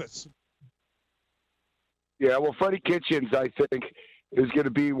your divas. Yeah, well, Freddie Kitchens, I think, is going to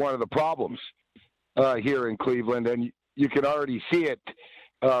be one of the problems here in Cleveland, and you can already see it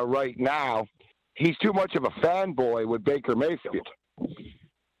right now. He's too much of a fanboy with Baker Mayfield.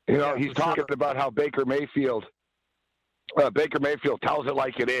 He's talking about how Baker Mayfield tells it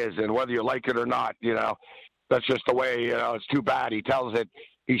like it is, and whether you like it or not, that's just the way. It's too bad. He tells it.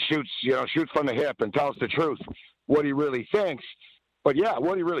 He shoots from the hip and tells the truth, what he really thinks. But yeah,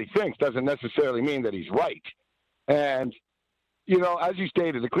 what he really thinks doesn't necessarily mean that he's right. And as you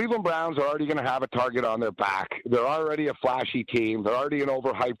stated, the Cleveland Browns are already going to have a target on their back. They're already a flashy team. They're already an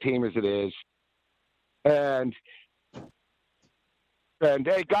overhyped team as it is. And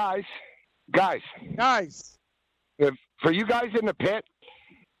hey, guys, if for you guys in the pit,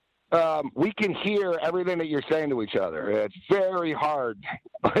 we can hear everything that you're saying to each other. It's very hard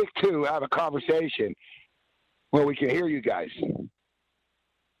to have a conversation where we can hear you guys.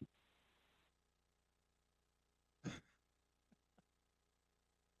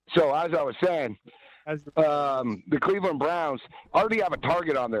 So as I was saying, the Cleveland Browns already have a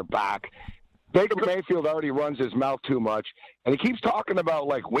target on their back. Baker Mayfield already runs his mouth too much, and he keeps talking about,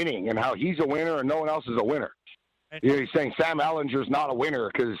 like, winning and how he's a winner and no one else is a winner. He's saying Sam Ellinger's not a winner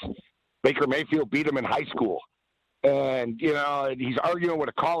because Baker Mayfield beat him in high school. And, he's arguing with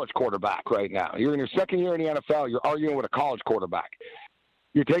a college quarterback right now. You're in your second year in the NFL. You're arguing with a college quarterback.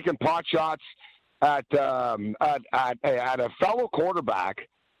 You're taking pot shots at a fellow quarterback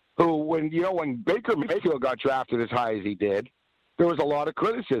who, when Baker Mayfield got drafted as high as he did, there was a lot of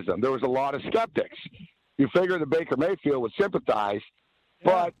criticism. There was a lot of skeptics. You figure that Baker Mayfield would sympathize,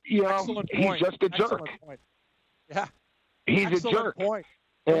 but, he's just a jerk. Yeah. He's Excellent a jerk. Point.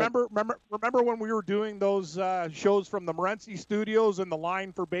 Remember when we were doing those shows from the Morency studios and the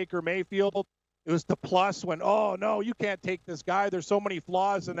line for Baker Mayfield? It was the plus when, oh, no, you can't take this guy. There's so many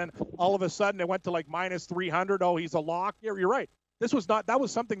flaws. And then all of a sudden it went to like minus 300. Oh, he's a lock. Yeah, you're right. That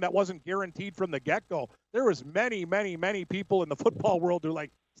was something that wasn't guaranteed from the get-go. There was many, many, many people in the football world who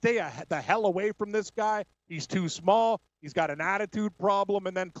stay the hell away from this guy. He's too small. He's got an attitude problem.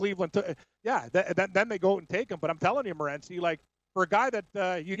 And then Cleveland, then they go and take him. But I'm telling you, Morency, for a guy that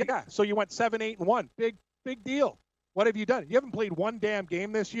so you went 7-8-1, big deal. What have you done? You haven't played one damn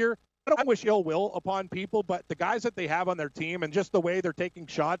game this year. I don't wish ill will upon people, but the guys that they have on their team and just the way they're taking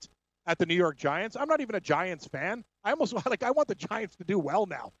shots at the New York Giants. I'm not even a Giants fan. I almost I want the Giants to do well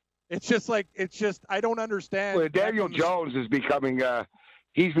now. It's just I don't understand. Well, Daniel Jones is becoming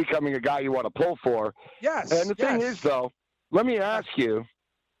he's becoming a guy you want to pull for. Yes. And the thing is, though, let me ask you,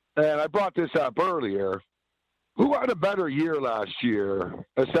 and I brought this up earlier, who had a better year last year,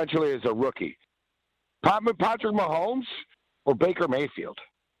 essentially as a rookie? Patrick Mahomes or Baker Mayfield?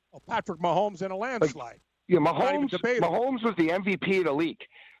 Well, Patrick Mahomes in a landslide. Mahomes was the MVP of the league.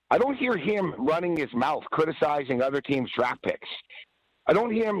 I don't hear him running his mouth criticizing other teams' draft picks. I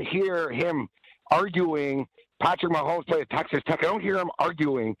don't hear him arguing. Patrick Mahomes played at Texas Tech. I don't hear him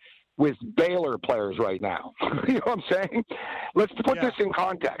arguing with Baylor players right now. You know what I'm saying? Let's put this in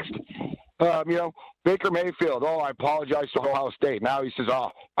context. Baker Mayfield, I apologize to Ohio State. Now he says,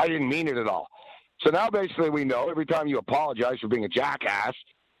 I didn't mean it at all. So now basically we know every time you apologize for being a jackass,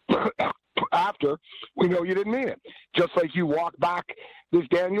 after, we know you didn't mean it. Just like you walk back this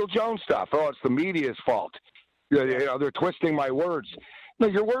Daniel Jones stuff. Oh, it's the media's fault. They're twisting my words. No,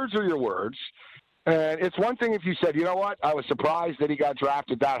 your words are your words. And it's one thing if you said, you know what, I was surprised that he got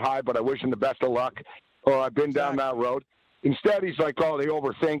drafted that high, but I wish him the best of luck, or I've been down that road. Instead, he's like, they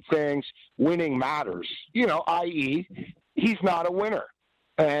overthink things. Winning matters, i.e., he's not a winner.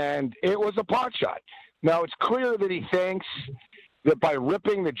 And it was a pot shot. Now, it's clear that he thinks that by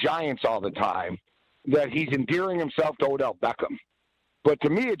ripping the Giants all the time, that he's endearing himself to Odell Beckham. But to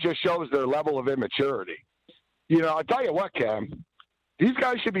me, it just shows their level of immaturity. I'll tell you what, Cam, these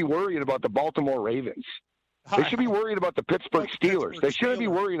guys should be worried about the Baltimore Ravens. They should be worried about the Pittsburgh Steelers. They shouldn't be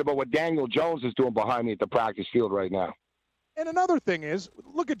worried about what Daniel Jones is doing behind me at the practice field right now. And another thing is,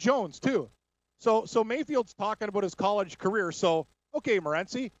 look at Jones, too. So Mayfield's talking about his college career. So, okay,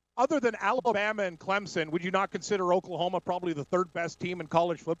 Morency, other than Alabama and Clemson, would you not consider Oklahoma probably the third best team in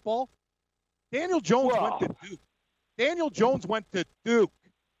college football? Daniel Jones went to Duke. Daniel Jones went to Duke,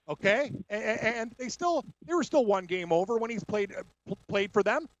 okay? And they were still one game over when he's played for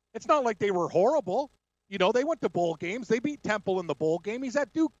them. It's not like they were horrible. You know, they went to bowl games. They beat Temple in the bowl game. He's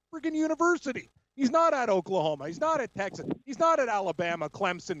at Duke friggin' University. He's not at Oklahoma. He's not at Texas. He's not at Alabama,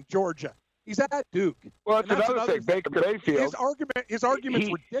 Clemson, Georgia. He's at Duke. Well, that's another thing. Baker Mayfield. His argument's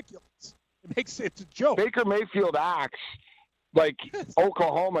ridiculous. It's a joke. Baker Mayfield acts like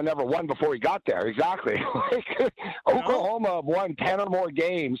Oklahoma never won before he got there. Exactly. Oklahoma won 10 or more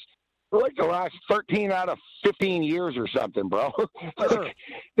games for like the last 13 out of 15 years or something, bro.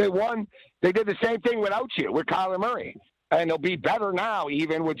 They won. They did the same thing without you, with Kyler Murray. And they'll be better now,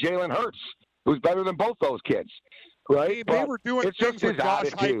 even with Jalen Hurts, who's better than both those kids. Right? They were doing it's just his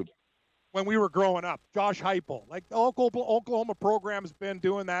attitude. When we were growing up, Josh Heupel, like the Oklahoma program's been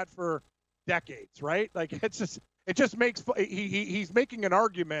doing that for decades, right? Like it just makes he's making an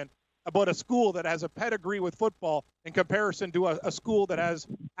argument about a school that has a pedigree with football in comparison to a school that has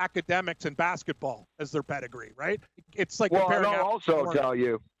academics and basketball as their pedigree, right? It's like comparing. Well, I'll also tell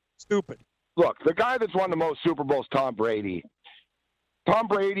you, stupid. Look, the guy that's won the most Super Bowls, Tom Brady. Tom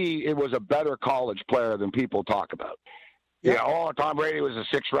Brady, it was a better college player than people talk about. Yeah, Tom Brady was a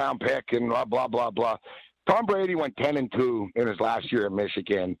 6th-round pick and blah, blah, blah, blah. Tom Brady went 10-2 in his last year at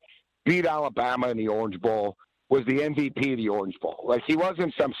Michigan, beat Alabama in the Orange Bowl, was the MVP of the Orange Bowl. Like, he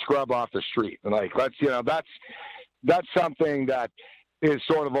wasn't some scrub off the street. Like, that's something that is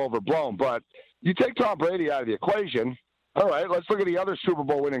sort of overblown. But you take Tom Brady out of the equation, all right, let's look at the other Super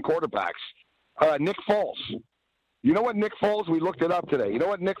Bowl winning quarterbacks. Nick Foles. You know what Nick Foles, we looked it up today. You know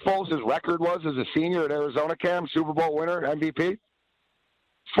what Nick Foles' record was as a senior at Arizona, Cam? Super Bowl winner, MVP?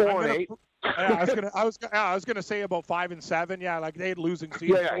 4-8. I was gonna say about 5-7. Yeah, like they had losing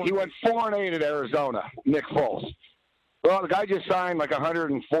seasons. Yeah, he went 4-8 at Arizona, Nick Foles. Well, the guy just signed like a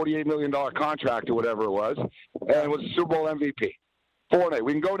 $148 million contract or whatever it was, and was a Super Bowl MVP. 4-8.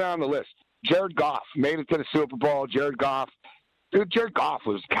 We can go down the list. Jared Goff made it to the Super Bowl. Jared Goff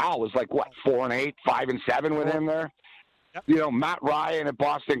was like what, 4-8, 5-7 with him there. Yep. You know, Matt Ryan at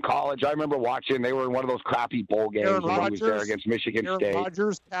Boston College. I remember watching. They were in one of those crappy bowl games when he was there against Michigan State.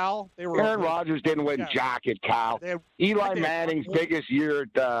 Aaron Rodgers didn't win jack at Cal. Eli Manning's biggest year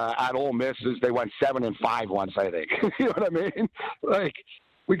at Ole Miss is they went 7-5 once, I think. You know what I mean? Like,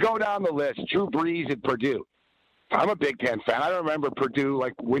 we go down the list. Drew Brees at Purdue. I'm a Big Ten fan. I don't remember Purdue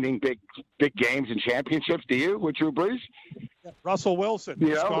like winning big games and championships. Do you with Drew Brees? Yeah. Russell Wilson.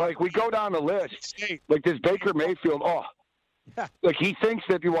 You know, like we go down the list. Like this Baker Mayfield. Like he thinks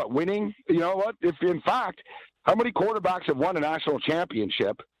that winning. You know what? If in fact, how many quarterbacks have won a national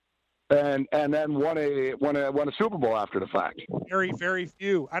championship and then won a Super Bowl after the fact? Very, very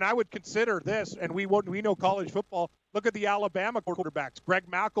few. And I would consider this. And we know college football. Look at the Alabama quarterbacks. Greg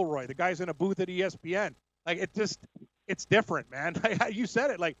McElroy, the guy's in a booth at ESPN. Like, it's different, man. You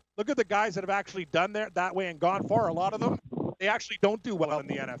said it. Like, look at the guys that have actually done that way and gone far. A lot of them, they actually don't do well in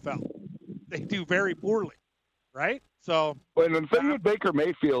the NFL. They do very poorly, right? So. Well, the thing with Baker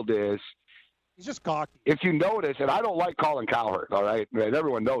Mayfield is he's just cocky. If you notice, and I don't like Colin Cowherd, all right?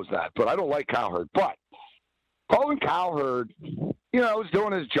 Everyone knows that, but I don't like Cowherd. But Colin Cowherd, you know, is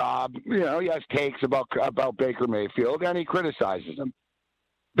doing his job. You know, he has takes about Baker Mayfield, and he criticizes him.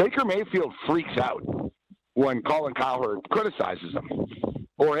 Baker Mayfield freaks out when Colin Cowherd criticizes him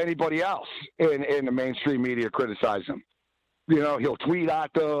or anybody else in the mainstream media criticize him. You know, he'll tweet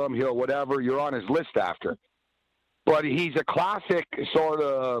at them, he'll whatever, you're on his list after. But he's a classic sort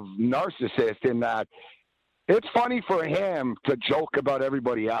of narcissist in that it's funny for him to joke about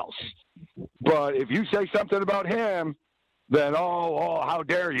everybody else. But if you say something about him, then, how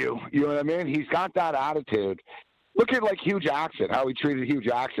dare you? You know what I mean? He's got that attitude. Look at, like, Hugh Jackson, how he treated Hugh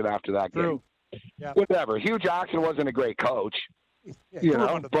Jackson after that game. Yeah. Whatever. Hugh Jackson wasn't a great coach,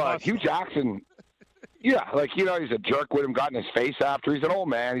 but Hugh Jackson, like, you know, he's a jerk with him, got in his face after. He's an old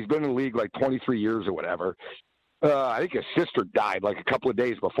man. He's been in the league like 23 years or whatever. I think his sister died like a couple of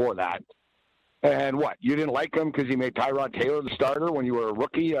days before that. And what? You didn't like him because he made Tyrod Taylor the starter when you were a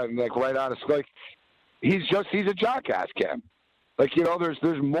rookie, like right out of school? Like, he's a jackass, Ken. Like, you know,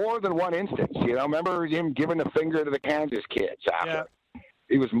 there's more than one instance. You know, remember him giving the finger to the Kansas kids after? Yeah.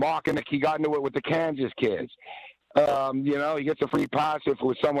 He was mocking he got into it with the Kansas kids. You know, he gets a free pass if it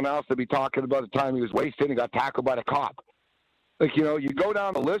was someone else to be talking about the time he was wasted and got tackled by the cop. Like, you know, you go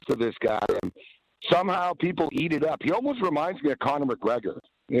down the list of this guy and somehow people eat it up. He almost reminds me of Conor McGregor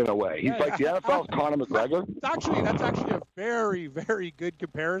in a way. He's like the NFL's Conor McGregor. That's actually a very, very good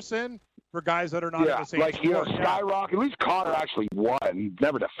comparison. for guys that are not in the same sport. Skyrock. At least Connor actually won.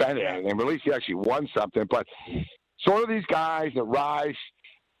 Never defended anything, but at least he actually won something. But sort of these guys that rise,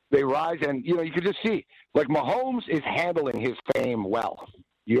 they rise, and you can just see like Mahomes is handling his fame well.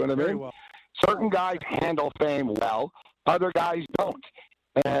 You know what I mean? Well. Certain guys handle fame well, other guys don't.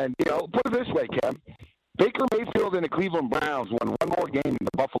 And put it this way, Cam. Baker Mayfield and the Cleveland Browns won one more game than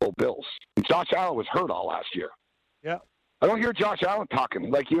the Buffalo Bills. And Josh Allen was hurt all last year. Yeah. I don't hear Josh Allen talking.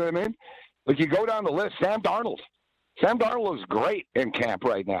 Like, you know what I mean? Like, you go down the list, Sam Darnold. Sam Darnold is great in camp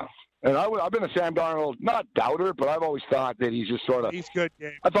right now. And I've been a Sam Darnold, not doubter, but I've always thought that he's just sort of – He's good,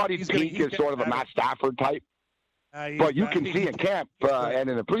 Gabe. I thought he'd peak as sort of a Matt Stafford type. But you can see in camp and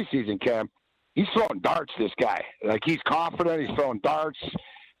in the preseason camp, he's throwing darts, this guy. Like, he's confident. He's throwing darts.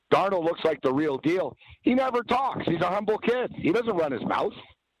 Darnold looks like the real deal. He never talks. He's a humble kid. He doesn't run his mouth.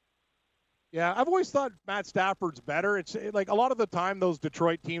 Yeah, I've always thought Matt Stafford's better. It's like a lot of the time those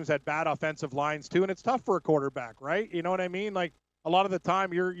Detroit teams had bad offensive lines too, and it's tough for a quarterback, right? You know what I mean? Like a lot of the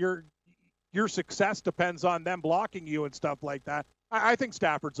time your success depends on them blocking you and stuff like that. I think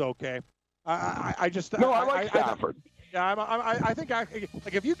Stafford's okay. I like Stafford. I think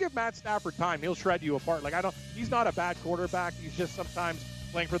like if you give Matt Stafford time, he'll shred you apart. Like he's not a bad quarterback. He's just sometimes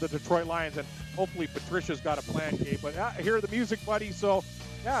playing for the Detroit Lions, and hopefully Patricia's got a plan, Gabe. But hear the music, buddy. So,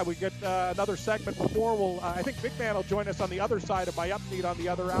 we get another segment before. I think Big Man will join us on the other side of my update on the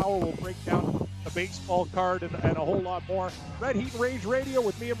other hour. We'll break down the baseball card and a whole lot more. Red Heat Rage Radio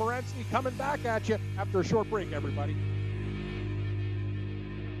with Mia Morency coming back at you after a short break, everybody.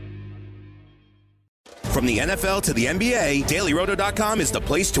 From the NFL to the NBA, DailyRoto.com is the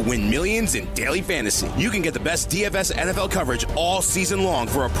place to win millions in daily fantasy. You can get the best DFS NFL coverage all season long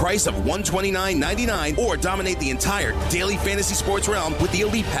for a price of $129.99 or dominate the entire daily fantasy sports realm with the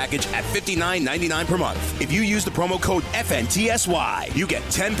Elite Package at $59.99 per month. If you use the promo code FNTSY, you get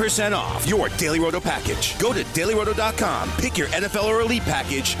 10% off your Daily Roto package. Go to DailyRoto.com, pick your NFL or Elite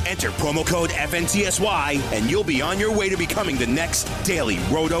Package, enter promo code FNTSY, and you'll be on your way to becoming the next Daily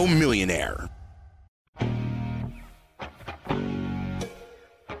Roto millionaire.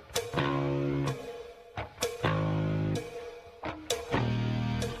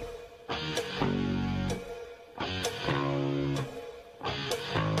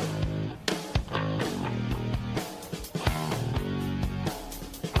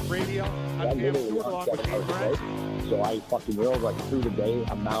 Radio. I'm Cam Stewart along with Dave Brent. So I fucking will, like, through the day,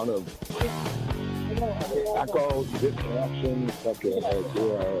 amount of echo, disconnection, fucking,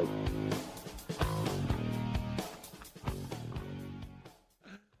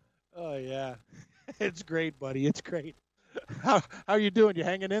 Oh, yeah. It's great, buddy. It's great. How you doing? You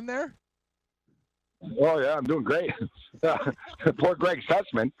hanging in there? Oh, yeah, I'm doing great. Poor Greg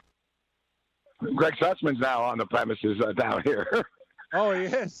Sussman. Greg Sussman's now on the premises down here. Oh, he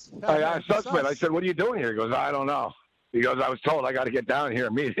is. I asked Sussman. I said, what are you doing here? He goes, I don't know. He goes, I was told I got to get down here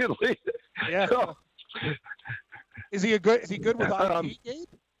immediately. Yeah. So, is he good with IT, Gabe?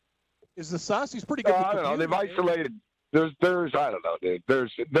 Is the Suss? He's pretty good with I don't know. They've isolated. There's I don't know, dude.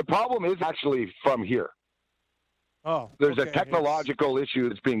 The problem is actually from here. Oh. There's a technological issue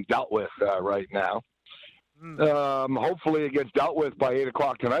that's being dealt with right now. Hopefully it gets dealt with by 8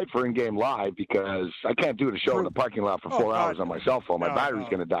 o'clock tonight for in-game live, because I can't do the show in the parking lot for 4 hours on my cell phone. My battery's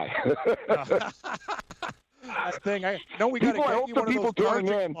going to die. That thing. I know we got to get you one of those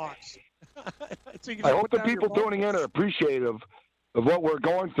charging blocks. I hope the people tuning in are appreciative of what we're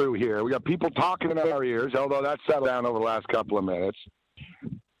going through here. We got people talking in our ears, although that's settled down over the last couple of minutes.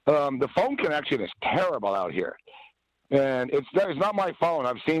 The phone connection is terrible out here. And it's not my phone.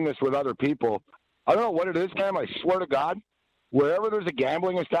 I've seen this with other people. I don't know what it is, Cam. I swear to God, wherever there's a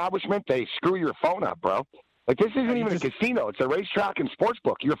gambling establishment, they screw your phone up, bro. Like, this isn't even a casino. It's a racetrack and sports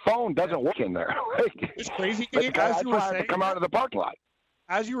book. Your phone doesn't work in there. It's crazy. As you were saying, come out of the parking lot.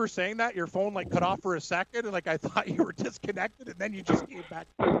 As you were saying that, your phone cut off for a second, and I thought you were disconnected, and then you just came back.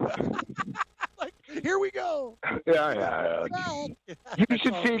 Here we go. Yeah. You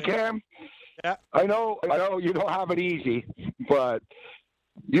should see, Cam. Yeah. I know you don't have it easy, but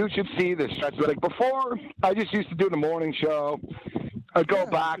you should see this. Like, before, I just used to do the morning show. I'd go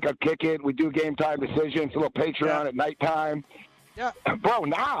back, I'd kick it. We'd do game time decisions, a little Patreon at nighttime. Yeah. Bro,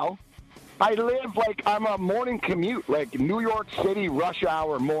 now I live like I'm a morning commute, like New York City rush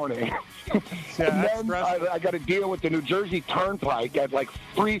hour morning. And then I got to deal with the New Jersey Turnpike at like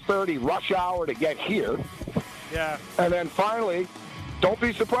 3:30 rush hour to get here. Yeah. And then finally, don't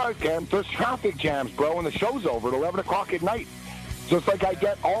be surprised, Cam, there's traffic jams, bro, and the show's over at 11 o'clock at night. So it's like I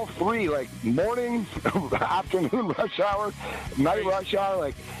get all three, like morning, afternoon rush hour, night rush hour.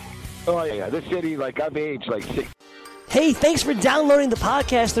 Like, oh, yeah, this city, like, I've aged like 6. Hey, thanks for downloading the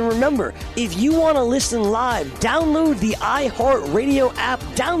podcast. And remember, if you want to listen live, download the iHeartRadio app,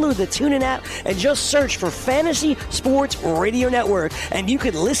 download the TuneIn app, and just search for Fantasy Sports Radio Network, and you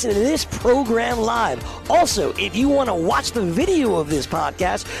can listen to this program live. Also, if you want to watch the video of this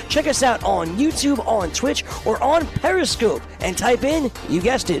podcast, check us out on YouTube, on Twitch, or on Periscope, and type in, you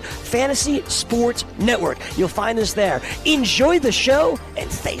guessed it, Fantasy Sports Network. You'll find us there. Enjoy the show, and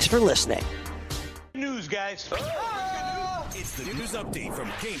thanks for listening. News, guys. It's the news update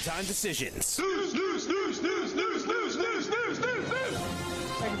from Game Time Decisions. News.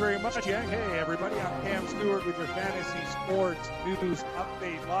 Thank you very much, Yang. Hey, everybody. I'm Cam Stewart with your Fantasy Sports News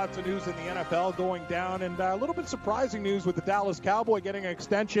Update. Lots of news in the NFL going down, and a little bit surprising news with the Dallas Cowboy getting an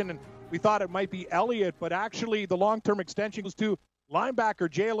extension, and we thought it might be Elliott, but actually the long-term extension goes to linebacker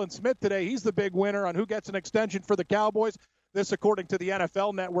Jalen Smith today. He's the big winner on who gets an extension for the Cowboys. This according to the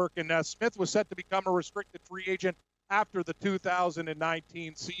NFL Network, and Smith was set to become a restricted free agent after the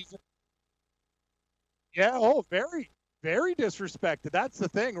 2019 season. Yeah, very, very disrespected. That's the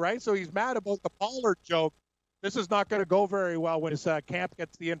thing, right? So he's mad about the Pollard joke. This is not going to go very well when his camp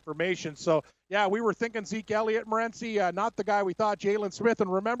gets the information. So, yeah, we were thinking Zeke Elliott, Morency, not the guy we thought, Jalen Smith.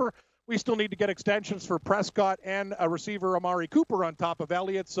 And remember, we still need to get extensions for Prescott and a receiver, Amari Cooper, on top of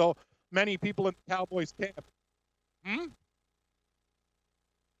Elliott. So many people in the Cowboys camp.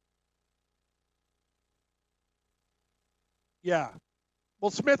 Yeah.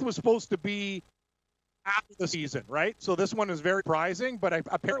 Well, Smith was supposed to be after the season, right? So this one is very surprising, but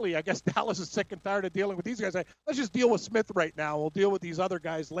apparently I guess Dallas is sick and tired of dealing with these guys. Let's just deal with Smith right now. We'll deal with these other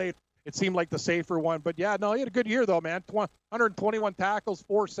guys later. It seemed like the safer one. But, yeah, no, he had a good year, though, man. 121 tackles,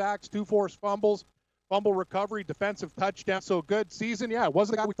 4 sacks, 2 forced fumbles, fumble recovery, defensive touchdown. So good season. Yeah, it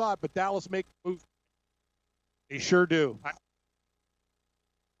wasn't the guy we thought, but Dallas make the move. They sure do.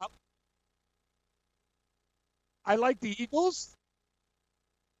 I like the Eagles.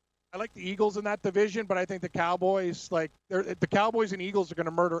 I like the Eagles in that division, but I think the Cowboys, the Cowboys and Eagles are going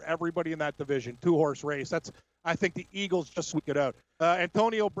to murder everybody in that division. 2-horse race. I think the Eagles just squeak it out.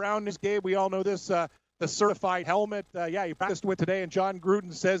 Antonio Brown is Gabe. We all know this. The certified helmet. He practiced with today, and John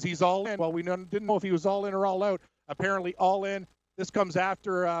Gruden says he's all in. Well, we didn't know if he was all in or all out. Apparently all in. This comes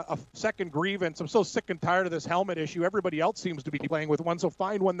after a second grievance. I'm so sick and tired of this helmet issue. Everybody else seems to be playing with one, so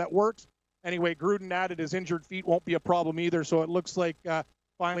find one that works. Anyway, Gruden added his injured feet won't be a problem either, so it looks like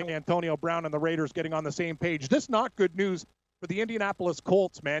finally Antonio Brown and the Raiders getting on the same page. This not good news for the Indianapolis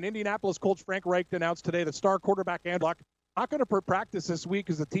Colts, man. Indianapolis Colts Frank Reich announced today that star quarterback Andrew Luck not going to practice this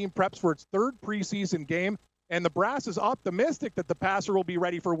week as the team preps for its 3rd preseason game, and the brass is optimistic that the passer will be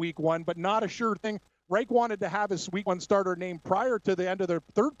ready for week 1, but not a sure thing. Reich wanted to have his week 1 starter named prior to the end of their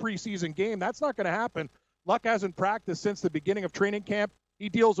 3rd preseason game. That's not going to happen. Luck hasn't practiced since the beginning of training camp. He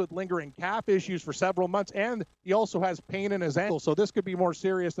deals with lingering calf issues for several months, and he also has pain in his ankle, so this could be more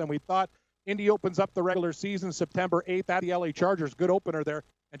serious than we thought. Indy opens up the regular season September 8th at the LA Chargers. Good opener there,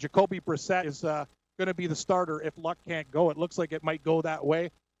 and Jacoby Brissett is going to be the starter if Luck can't go. It looks like it might go that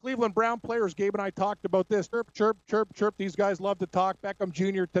way. Cleveland Brown players, Gabe and I talked about this. Chirp, chirp, chirp, chirp. These guys love to talk. Beckham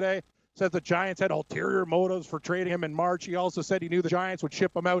Jr. today said the Giants had ulterior motives for trading him in March. He also said he knew the Giants would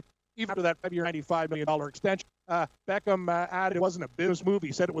ship him out even after that 5-year, $95 million extension. Beckham added it wasn't a business move.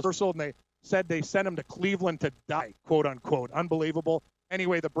 He said it was personal, and they said they sent him to Cleveland to die, quote unquote. Unbelievable.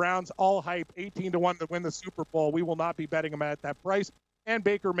 Anyway, the Browns all hype 18-1 to win the Super Bowl. We will not be betting them at that price. And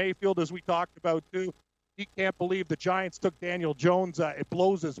Baker Mayfield, as we talked about too, he can't believe the Giants took Daniel Jones. It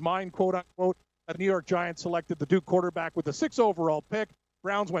blows his mind, quote unquote. The New York Giants selected the Duke quarterback with the 6th overall pick.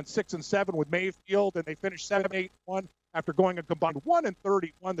 Browns went 6-7 with Mayfield, and they finished 7-8-1 after going a combined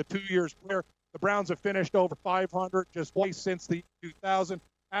 1-31 the 2 years prior. The Browns have finished over 500 just twice since the 2000.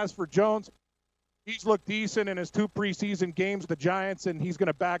 As for Jones, he's looked decent in his 2 preseason games with the Giants, and he's going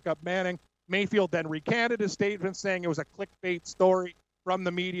to back up Manning. Mayfield then recanted his statement, saying it was a clickbait story from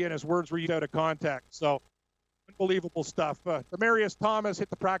the media, and his words were used out of context. So, unbelievable stuff. Demaryius Thomas hit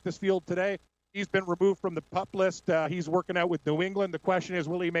the practice field today. He's been removed from the PUP list. He's working out with New England. The question is,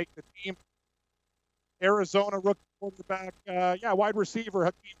 will he make the team? Arizona rookie quarterback, wide receiver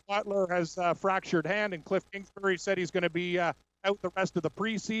Hakeem Butler has fractured hand, and Cliff Kingsbury said he's going to be out the rest of the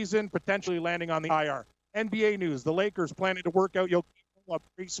preseason, potentially landing on the IR. NBA news, the Lakers planning to work out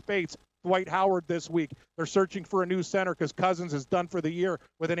Grace Spates, Dwight Howard this week. They're searching for a new center because Cousins is done for the year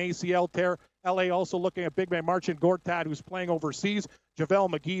with an ACL tear. LA also looking at big man Marcin Gortat, who's playing overseas. JaVale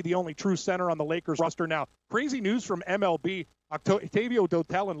McGee, the only true center on the Lakers roster now. Crazy news from MLB. Octavio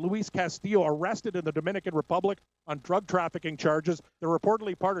Dotel and Luis Castillo arrested in the Dominican Republic on drug trafficking charges. They're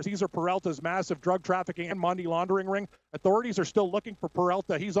reportedly part of Cesar Peralta's massive drug trafficking and money laundering ring. Authorities are still looking for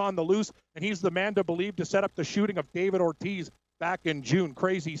Peralta. He's on the loose, and he's the man to believe to set up the shooting of David Ortiz back in June.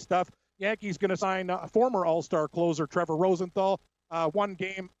 Crazy stuff. Yankees going to sign former All-Star closer Trevor Rosenthal. One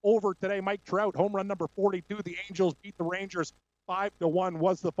game over today. Mike Trout, home run number 42. The Angels beat the Rangers 5-1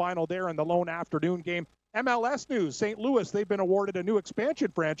 was the final there in the lone afternoon game. MLS news, St. Louis, they've been awarded a new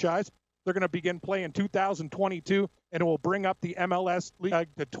expansion franchise. They're going to begin play in 2022, and it will bring up the MLS league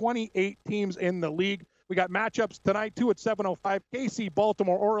to 28 teams in the league. We got matchups tonight, 2 at 7:05. KC,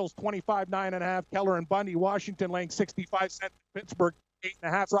 Baltimore Orioles, 25, 9.5. Keller and Bundy, Washington laying 65 cents. Pittsburgh,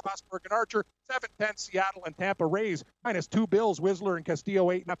 8.5. Strasburg and Archer, 7-10. Seattle and Tampa Rays, -2. Bills, Whistler and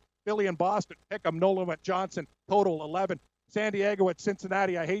Castillo, 8.5. Philly and Boston, Pickham, Nolan at Johnson, total 11. San Diego at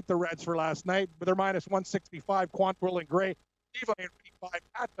Cincinnati. I hate the Reds for last night, but they're -165. Quantrill and Gray. Cleveland 5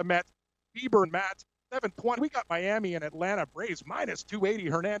 at the Mets. Bieber and Mats 720. We got Miami and Atlanta Braves -280.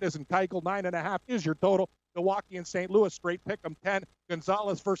 Hernandez and Keuchel 9.5 is your total. Milwaukee and St. Louis straight pick 'em 10.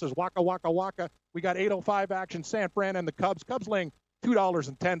 Gonzalez versus Waka Waka Waka. We got 8:05 action. San Fran and the Cubs. Cubs laying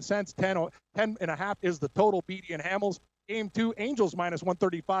 $2.10. 10.5 is the total. Beatty and Hamels. Game 2. Angels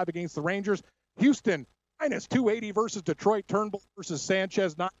 -135 against the Rangers. Houston -280 versus Detroit. Turnbull versus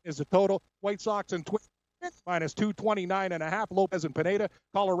Sanchez, 9 is the total. White Sox and Twins, -229.5. Lopez and Pineda.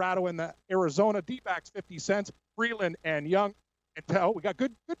 Colorado and the Arizona. D-backs 50 cents. Freeland and Young. And we got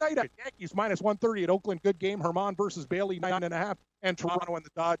good night at Yankees -130 at Oakland. Good game. Herman versus Bailey, 9.5. And Toronto and the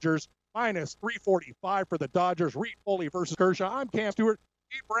Dodgers, -345 for the Dodgers. Reed Foley versus Kershaw. I'm Cam Stewart.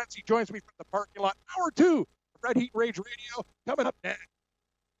 Steve Morency joins me from the parking lot. Hour 2 of Red Heat Rage Radio coming up next.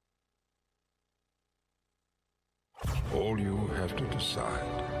 All you have to decide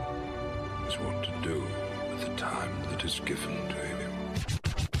is what to do with the time that is given to you.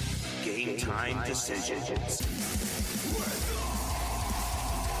 Game time decisions.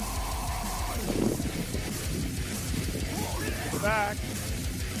 We're back.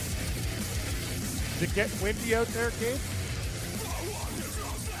 Does it get windy out there, Gabe?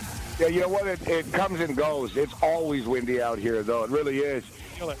 Yeah, you know what? It comes and goes. It's always windy out here, though. It really is.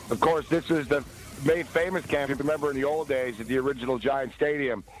 Of course, this is the made famous camp. If you remember in the old days at the original Giant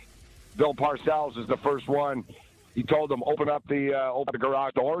Stadium, Bill Parcells is the first one. He told them open the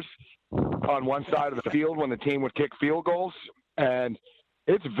garage doors on one side of the field when the team would kick field goals, and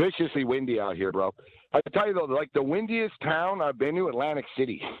it's viciously windy out here, bro. I tell you though, like the windiest town I've been to, Atlantic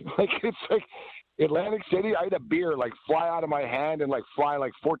City. It's like Atlantic City. I had a beer like fly out of my hand and like fly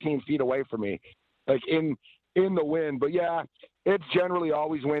like 14 feet away from me, like in the wind. But yeah, it's generally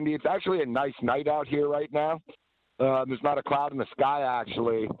always windy. It's actually a nice night out here right now. There's not a cloud in the sky,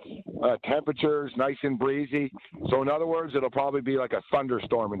 actually. Temperature's nice and breezy. So in other words, it'll probably be like a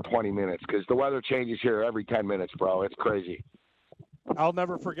thunderstorm in 20 minutes because the weather changes here every 10 minutes, bro. It's crazy. I'll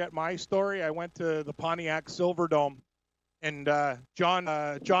never forget my story. I went to the Pontiac Silverdome, and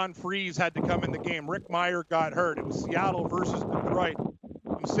John Freese had to come in the game. Rick Meyer got hurt. It was Seattle versus Detroit.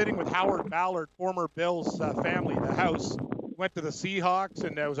 I'm sitting with Howard Ballard, former Bills family, the house. Went to the Seahawks,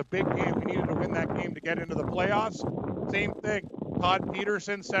 and it was a big game. We needed to win that game to get into the playoffs. Same thing. Todd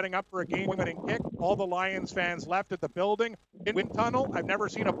Peterson setting up for a game-winning kick. All the Lions fans left at the building. In wind tunnel, I've never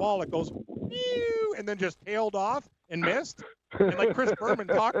seen a ball that goes, and then just tailed off and missed. And like Chris Berman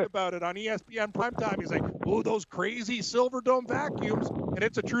talked about it on ESPN primetime, he's like, "Oh, those crazy Silverdome vacuums," and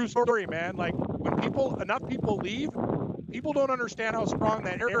it's a true story, man. Like when enough people leave, people don't understand how strong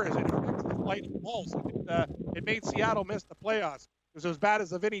that air is. It affects the flight of balls. It made Seattle miss the playoffs. It was as bad as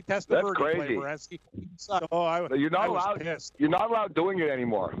the Vinny Testaverde play for SC. You're not allowed doing it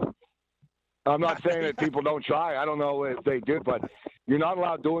anymore. I'm not saying that people don't try. I don't know if they do, but you're not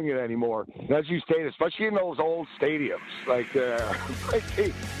allowed doing it anymore. And as you stated, especially in those old stadiums, it's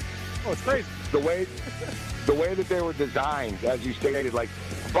crazy. The way that they were designed, as you stated, like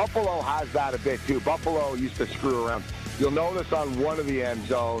Buffalo has that a bit too. Buffalo used to screw around. You'll notice on one of the end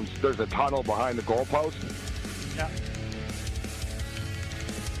zones, there's a tunnel behind the goalpost. Yeah.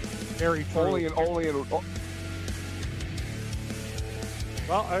 Very true. Only in.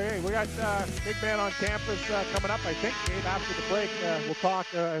 Well, okay, we got Big Man on campus coming up, I think, Dave, after the break. We'll talk.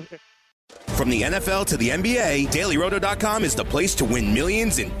 From the NFL to the NBA, DailyRoto.com is the place to win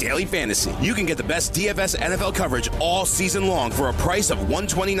millions in daily fantasy. You can get the best DFS NFL coverage all season long for a price of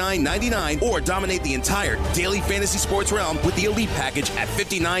 $129.99 or dominate the entire daily fantasy sports realm with the Elite Package at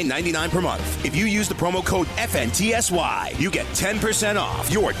 $59.99 per month. If you use the promo code FNTSY, you get 10%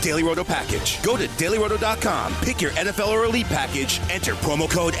 off your Daily Roto package. Go to DailyRoto.com, pick your NFL or Elite Package, enter promo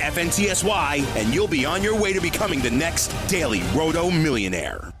code FNTSY, and you'll be on your way to becoming the next Daily Roto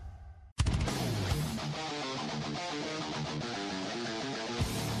millionaire.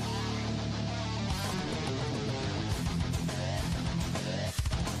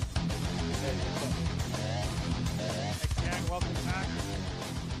 Welcome back.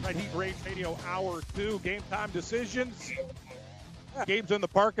 Red Heat Rage Radio Hour 2. Game time decisions. Gabe's in the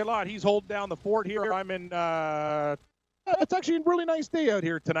parking lot. He's holding down the fort here. I'm in. It's actually a really nice day out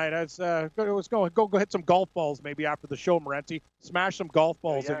here tonight. Let's go hit some golf balls maybe after the show, Morency. Smash some golf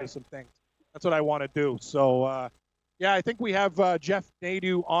balls into some things. That's what I want to do. So, I think we have Jeff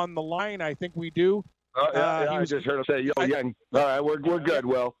Nadeau on the line. I think we do. I just heard him say, "Yo, yeah." All right, we're good.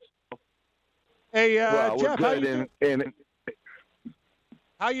 Will. Hey, Jeff, how you doing?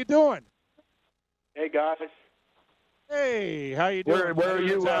 How you doing? Hey, guys. Hey, how you doing? Where are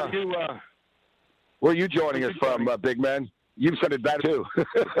you? Where are you joining us from, big man? You've said it better too.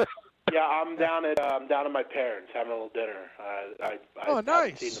 Yeah, I'm down at my parents having a little dinner. Nice. I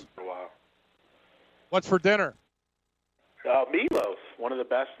haven't seen them for a while. What's for dinner? Meatloaf, one of the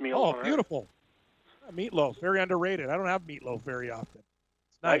best meals. Oh, beautiful. Meatloaf, very underrated. I don't have meatloaf very often.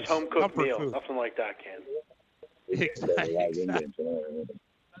 It's nice home cooked meal. Food. Nothing like that, Ken.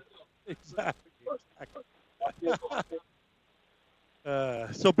 Exactly.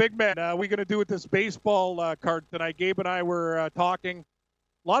 So, big man, we're going to do with this baseball card tonight. Gabe and I were talking.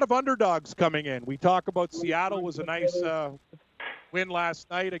 A lot of underdogs coming in. We talk about Seattle was a nice win last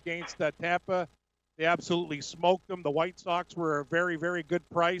night against Tampa. They absolutely smoked them. The White Sox were a very, very good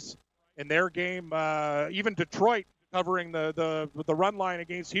price in their game. Even Detroit covering the run line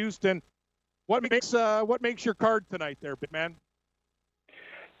against Houston. What makes your card tonight there, big man?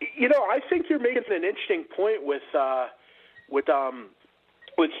 I think you're making an interesting point with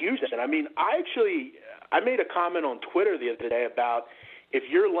Houston. I mean, I made a comment on Twitter the other day about if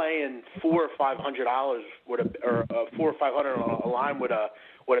you're laying $400 or $500 or $400 or $500 on a line with a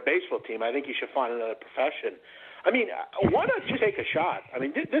baseball team, I think you should find another profession. I mean, why not just take a shot? I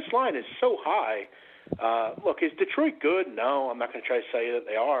mean, this line is so high. Look, is Detroit good? No, I'm not going to try to say that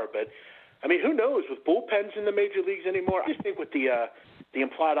they are, but I mean, who knows with bullpens in the major leagues anymore? I just think with the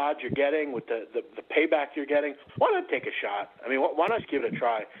implied odds you're getting, with the payback you're getting, why not take a shot? I mean, why not give it a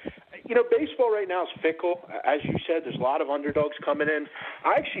try? Baseball right now is fickle. As you said, there's a lot of underdogs coming in.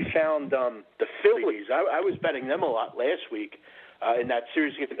 I actually found the Phillies. I was betting them a lot last week in that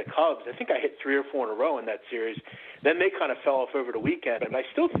series against the Cubs. I think I hit 3 or 4 in a row in that series. Then they kind of fell off over the weekend. And I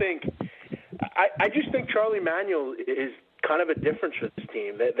still think I just think Charlie Manuel is kind of a difference for this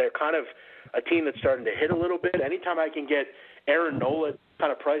team. They're kind of a team that's starting to hit a little bit. Anytime I can get Aaron Nola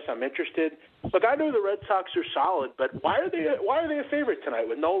kind of price, I'm interested. Look, I know the Red Sox are solid, but why are they a favorite tonight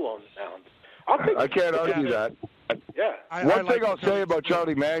with Nola on the mound? I can't argue that. Yeah. One thing I'll say about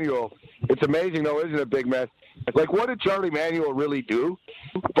Charlie Manuel, it's amazing though, isn't it, big man? Like, what did Charlie Manuel really do?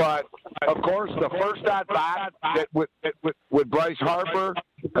 But of course, the first at bat with Bryce Harper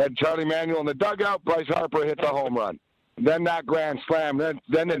and Charlie Manuel in the dugout, Bryce Harper hit the home run. Then that grand slam.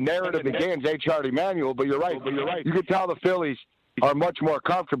 Then the narrative begins. Hey, Charlie Manuel, but you're right. You can tell the Phillies are much more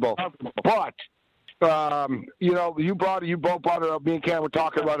comfortable. But you both brought it up. Me and Cam were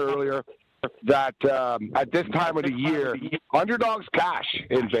talking about it earlier. That at this time of the year, underdogs cash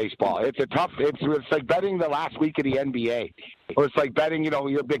in baseball. It's like betting the last week of the NBA, or it's like betting.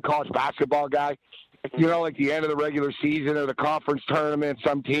 You're a big college basketball guy. Like the end of the regular season or the conference tournament.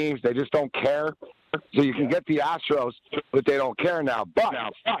 Some teams they just don't care. So you can get the Astros, but they don't care now. But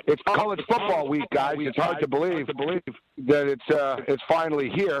it's college football week, guys. It's hard to believe that it's finally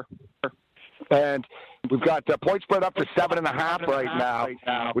here. And we've got the point spread up to 7.5 right now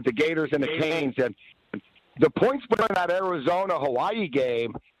with the Gators and the Canes. And the point spread in that Arizona-Hawaii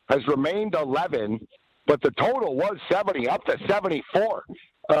game has remained 11, but the total was 70, up to 74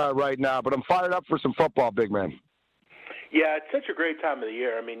 right now. But I'm fired up for some football, big man. Yeah, it's such a great time of the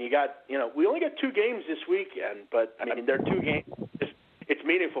year. I mean, we only got 2 games this weekend, but I mean, they're 2 games. It's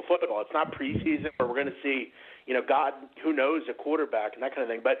meaningful football. It's not preseason where we're going to see, God, who knows, a quarterback and that kind of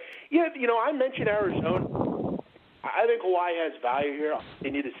thing. But, yeah, I mentioned Arizona. I think Hawaii has value here. I'll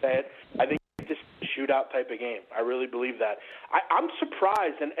continue to say it. I think this is a shootout type of game. I really believe that. I'm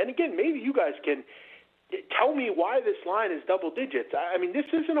surprised, and again, maybe you guys can tell me why this line is double digits. I mean, this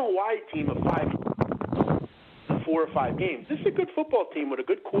isn't a Hawaii team of 4 or 5 games. This is a good football team with a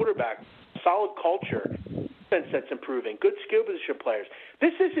good quarterback, solid culture, defense that's improving, good skill position players.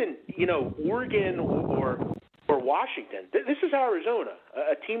 This isn't, Oregon or Washington. This is Arizona,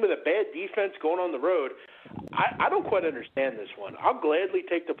 a team with a bad defense going on the road. I don't quite understand this one. I'll gladly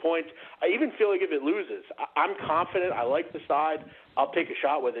take the points. I even feel like if it loses, I'm confident. I like the side. I'll take a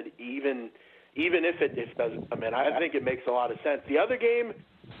shot with it, even if it doesn't come in. I think it makes a lot of sense. The other game,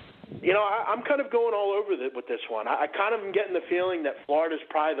 I'm kind of going all over with this one. I kind of am getting the feeling that Florida's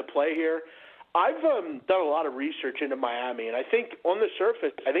probably the play here. I've done a lot of research into Miami, and I think on the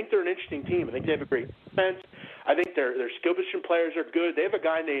surface, I think they're an interesting team. I think they have a great defense. I think their skill position players are good. They have a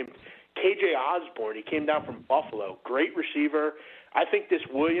guy named KJ Osborne. He came down from Buffalo. Great receiver. I think this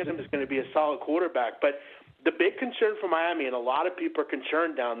Williams is going to be a solid quarterback. But the big concern for Miami, and a lot of people are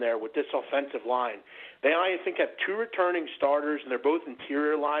concerned down there with this offensive line, they, I think, have 2 returning starters, and they're both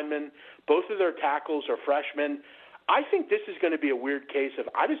interior linemen. Both of their tackles are freshmen. I think this is going to be a weird case of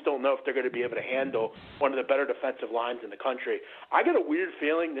I just don't know if they're going to be able to handle one of the better defensive lines in the country. I get a weird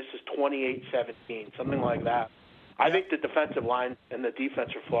feeling this is 28-17, something like that. I think the defensive line and the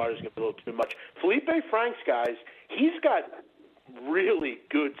defense for Florida is going to be a little too much. Felipe Franks, guys, he's got really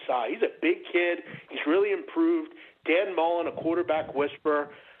good size. He's a big kid. He's really improved. Dan Mullen, a quarterback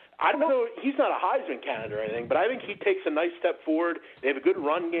whisperer. I don't know. He's not a Heisman candidate or anything, but I think he takes a nice step forward. They have a good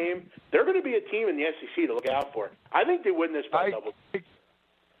run game. They're going to be a team in the SEC to look out for. I think they win this by double.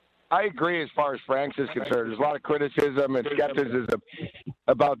 I agree as far as Franks is concerned. There's a lot of criticism and skepticism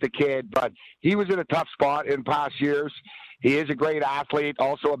about the kid, but he was in a tough spot in past years. He is a great athlete,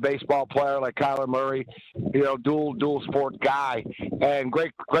 also a baseball player like Kyler Murray, dual sport guy. And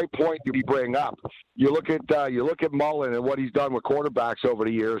great point you bring up. You look at Mullen and what he's done with quarterbacks over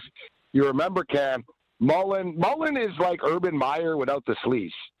the years. You remember, Cam, Mullen is like Urban Meyer without the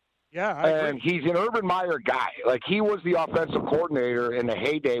sleaze. Yeah, I agree. And he's an Urban Meyer guy. Like, he was the offensive coordinator in the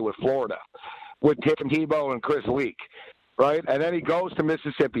heyday with Florida, with Tim Tebow and Chris Leak, right? And then he goes to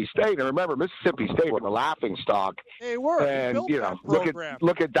Mississippi State. And remember, Mississippi State was a laughing stock. They were. And,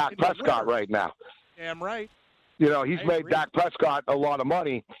 look at Dak Prescott right now. Damn right. He's made Dak Prescott a lot of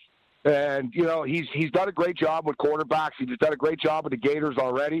money. And, he's done a great job with quarterbacks. He's done a great job with the Gators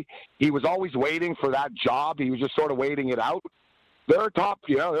already. He was always waiting for that job. He was just sort of waiting it out. They're a top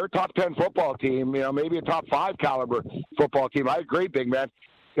 10 football team, maybe a top 5 caliber football team. I agree, big man.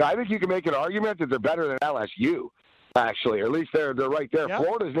 I think you can make an argument that they're better than LSU, actually, or at least they're right there. Yep.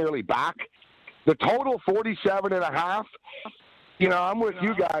 Florida's nearly back. The total 47.5. I'm with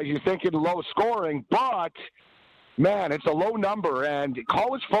you guys. You're thinking low scoring, but man, it's a low number. And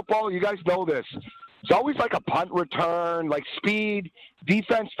college football, you guys know this. It's always like a punt return, like speed,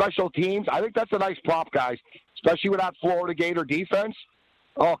 defense, special teams. I think that's a nice prop, guys, especially with that Florida Gator defense.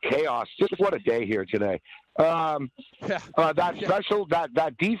 Oh, chaos. Just what a day here today. That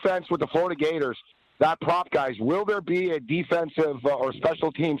defense with the Florida Gators, that prop, guys, will there be a defensive or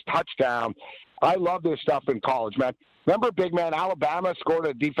special teams touchdown? I love this stuff in college, man. Remember, big man, Alabama scored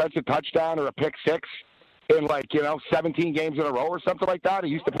a defensive touchdown or a pick six in 17 games in a row or something like that? It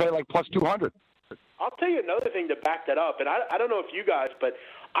used to pay like plus 200. I'll tell you another thing to back that up, and I don't know if you guys, but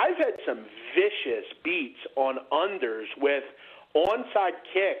I've had some vicious beats on unders with onside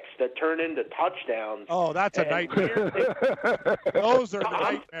kicks that turn into touchdowns. Oh, that's a nightmare. Those are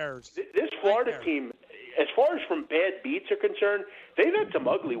nightmares. This Florida team, as far as from bad beats are concerned, they've had some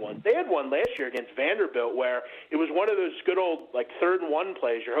ugly ones. They had one last year against Vanderbilt where it was one of those good old 3rd and 1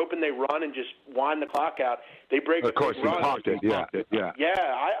 plays. You're hoping they run and just wind the clock out. They break a big run.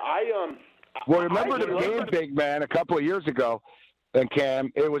 Well, remember the game, big man, a couple of years ago, and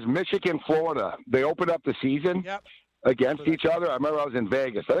Cam, it was Michigan, Florida. They opened up the season against each other. I remember I was in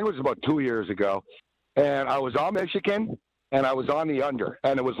Vegas. I think it was about 2 years ago. And I was on Michigan, and I was on the under.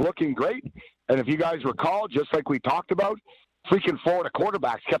 And it was looking great. And if you guys recall, just like we talked about, freaking Florida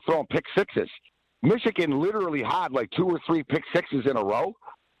quarterbacks kept throwing pick sixes. Michigan literally had 2 or 3 pick sixes in a row.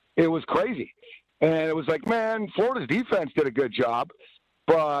 It was crazy. And it was like, man, Florida's defense did a good job.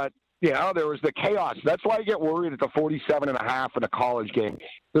 But there was the chaos. That's why I get worried at the 47.5 in a college game.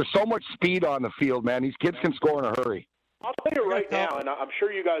 There's so much speed on the field, man. These kids can score in a hurry. I'll tell you right now, and I'm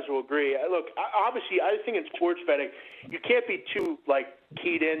sure you guys will agree. Look, obviously, I think in sports betting, you can't be too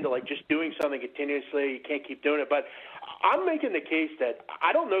keyed into just doing something continuously. You can't keep doing it. But I'm making the case that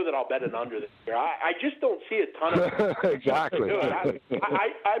I don't know that I'll bet an under this year. I just don't see a ton of exactly.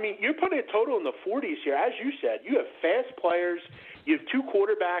 I mean, you're putting a total in the 40s here, as you said. You have fast players. You have 2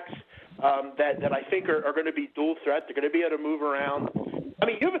 quarterbacks that I think are going to be dual threat. They're going to be able to move around. I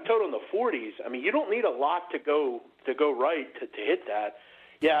mean, you have a total in the 40s. I mean, you don't need a lot to go right to hit that.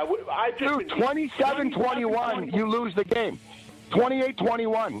 Yeah, I just 27-21, you lose the game.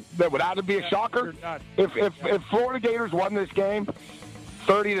 28-21. Would that be a shocker? If Florida Gators won this game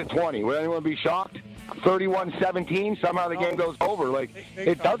 30-20, would anyone be shocked? 31-17, somehow the game goes over. Like,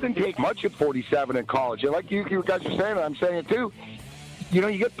 it doesn't take much at 47 in college. And like you guys are saying, and I'm saying it too, you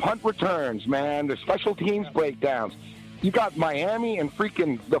get punt returns, man. The special teams breakdowns. You got Miami and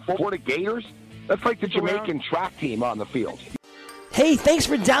freaking the Florida Gators. That's like the Jamaican track team on the field. Hey, thanks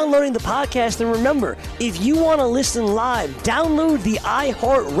for downloading the podcast. And remember, if you want to listen live, download the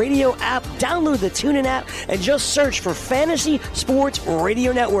iHeartRadio app, download the TuneIn app, and just search for Fantasy Sports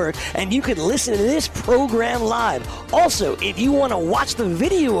Radio Network, and you can listen to this program live. Also, if you want to watch the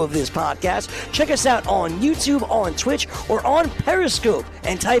video of this podcast, check us out on YouTube, on Twitch, or on Periscope,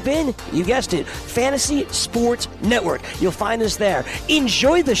 and type in, you guessed it, Fantasy Sports Network. You'll find us there.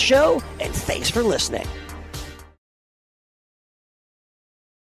 Enjoy the show, and thanks for listening.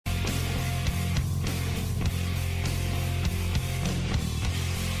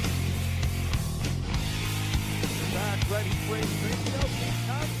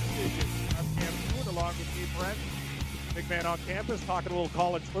 Big Man on campus, talking a little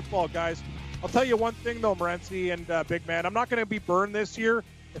college football, guys. I'll tell you one thing, though, Morency and Big Man. I'm not going to be burned this year.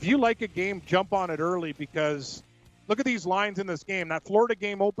 If you like a game, jump on it early, because look at these lines in this game. That Florida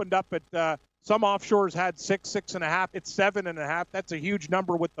game opened up at some offshores had 6.5. It's 7.5. That's a huge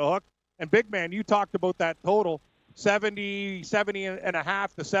number with the hook. And Big Man, you talked about that total,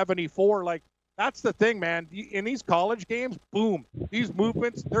 70.5 to 74. Like, that's the thing, man. In these college games, boom, these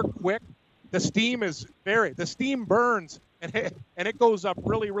movements, they're quick. The steam burns, and it goes up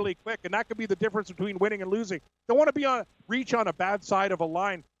really, really quick, and that could be the difference between winning and losing. Don't want to be reach on a bad side of a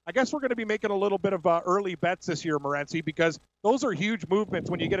line. I guess we're going to be making a little bit of early bets this year, Morency, because those are huge movements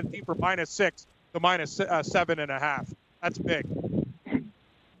when you get a team from -6 to -7.5. That's big.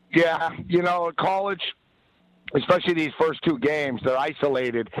 Yeah, college, especially these first two games, they're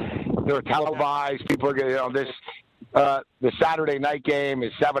isolated. They're televised. People are going to, the Saturday night game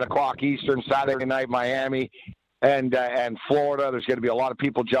is 7 o'clock Eastern, Saturday night, Miami and Florida. There's going to be a lot of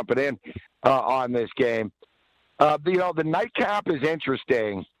people jumping in on this game. The nightcap is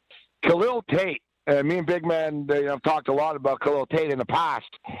interesting. Khalil Tate, me and Big Man have talked a lot about Khalil Tate in the past.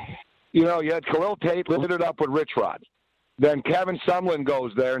 You had Khalil Tate littered up with Rich Rod. Then Kevin Sumlin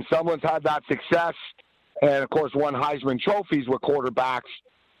goes there, and Sumlin's had that success and, of course, won Heisman trophies with quarterbacks.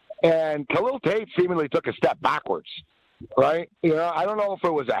 And Khalil Tate seemingly took a step backwards, right? I don't know if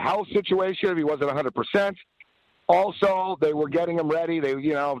it was a health situation, if he wasn't 100%. Also, they were getting him ready, to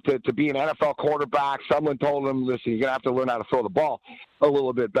be an NFL quarterback. Someone told him, listen, you're going to have to learn how to throw the ball a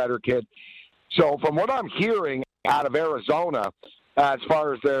little bit better, kid. So from what I'm hearing out of Arizona, as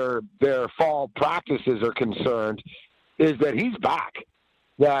far as their fall practices are concerned, is that he's back.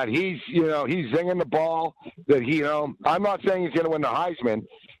 That he's zinging the ball. That I'm not saying he's going to win the Heisman.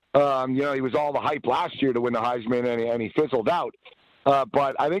 He was all the hype last year to win the Heisman, and he fizzled out.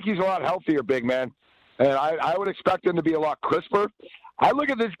 But I think he's a lot healthier, Big Man. And I would expect him to be a lot crisper. I look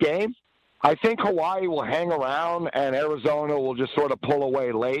at this game. I think Hawaii will hang around, and Arizona will just sort of pull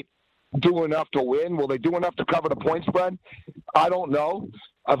away late, do enough to win. Will they do enough to cover the point spread? I don't know.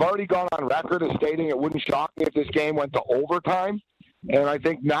 I've already gone on record as stating it wouldn't shock me if this game went to overtime. And I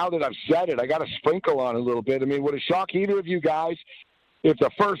think now that I've said it, I got to sprinkle on it a little bit. I mean, would it shock either of you guys if the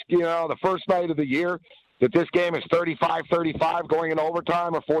first night of the year that this game is 35-35 going in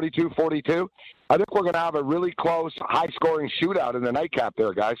overtime or 42-42? I think we're going to have a really close, high-scoring shootout in the nightcap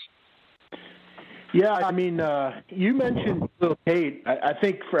there, guys. Yeah, I mean, you mentioned Khalil Tate. I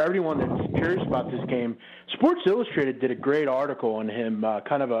think for everyone that's curious about this game, Sports Illustrated did a great article on him,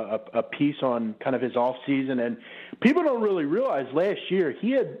 kind of a piece on kind of his off-season. And people don't really realize last year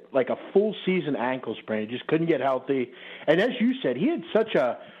he had like a full season ankle sprain. He just couldn't get healthy. And as you said, he had such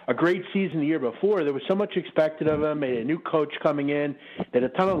a great season the year before. There was so much expected of him. They had a new coach coming in. They had a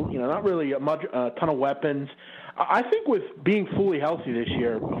ton of, not really a ton of weapons. I think with being fully healthy this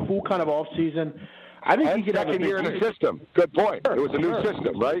year, a full kind of off-season, I think he could have a second year in the system. Good point. It was a new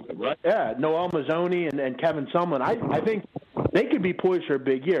system, right? Yeah, Noel Mazzoni and Kevin Sumlin. I think they could be poised for a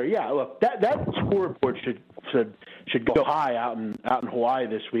big year. Yeah, look, that score report should go high out in Hawaii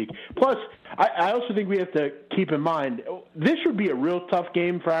this week. Plus, I also think we have to keep in mind this would be a real tough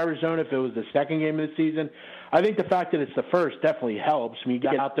game for Arizona if it was the second game of the season. I think the fact that it's the first definitely helps. I mean, you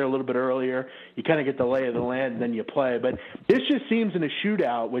get out there a little bit earlier, you kind of get the lay of the land, and then you play. But this just seems in a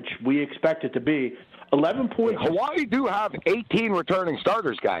shootout, which we expect it to be. 11 points. Hawaii do have 18 returning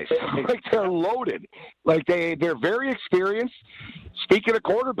starters, guys. Like, they're loaded. Like, they're very experienced. Speaking of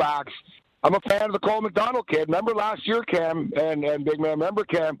quarterbacks, I'm a fan of the Cole McDonald kid. Remember last year, Cam, and Big Man, remember,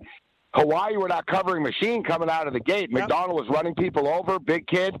 Cam, Hawaii were that covering machine coming out of the gate. Yep. McDonald was running people over, big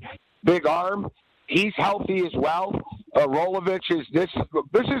kid, big arm. He's healthy as well. Rolovich is this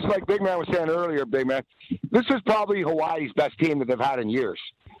is like Big Man was saying earlier, Big Man. This is probably Hawaii's best team that they've had in years.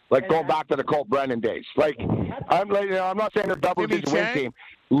 Like going back to the Colt Brennan days. Like I'm not saying they're double-digit win team.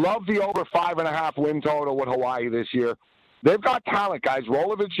 Love the over 5.5 win total with Hawaii this year. They've got talent, guys.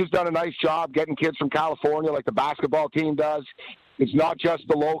 Rolovich has done a nice job getting kids from California like the basketball team does. It's not just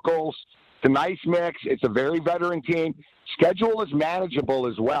the locals. It's a nice mix. It's a very veteran team. Schedule is manageable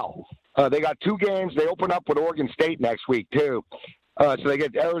as well. They got 2 games. They open up with Oregon State next week, too. So they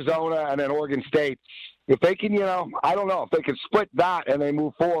get Arizona and then Oregon State. If they can, I don't know. If they can split that and they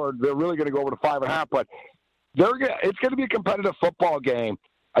move forward, they're really going to go over to 5.5. But it's going to be a competitive football game.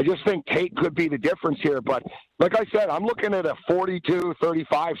 I just think Tate could be the difference here. But like I said, I'm looking at a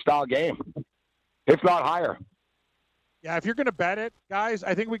 42-35 style game, if not higher. Yeah, if you're going to bet it, guys,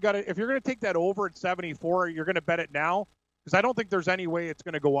 I think we got to. If you're going to take that over at 74, you're going to bet it now because I don't think there's any way it's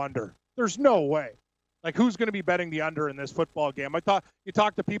going to go under. There's no way. Like, who's going to be betting the under in this football game? I thought you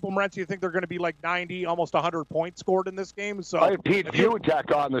talk to people, Morency, you think they're going to be like 90, almost 100 points scored in this game. So I had Pete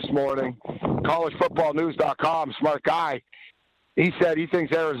Futek on this morning, collegefootballnews.com, smart guy. He said he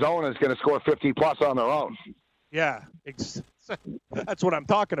thinks Arizona is going to score 50-plus on their own. Yeah, that's what I'm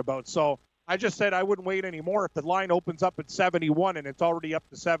talking about. So I just said I wouldn't wait anymore. If the line opens up at 71 and it's already up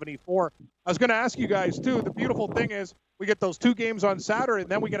to 74. I was going to ask you guys, too, the beautiful thing is we get those 2 games on Saturday, and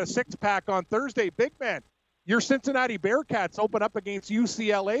then we get a 6-pack on Thursday. Big man, your Cincinnati Bearcats open up against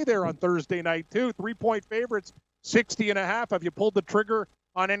UCLA there on Thursday night, too. 3-point favorites, 60.5. Have you pulled the trigger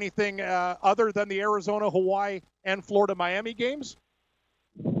on anything other than the Arizona, Hawaii, and Florida, Miami games?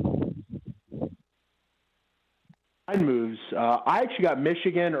 Moves. I actually got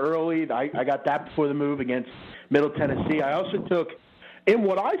Michigan early. I got that before the move against Middle Tennessee. I also took, in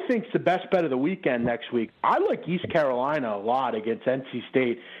what I think is the best bet of the weekend next week, I like East Carolina a lot against NC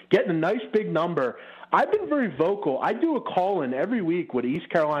State, getting a nice big number. I've been very vocal. I do a call-in every week with East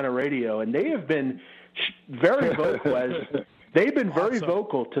Carolina Radio, and they have been very vocal. They've been very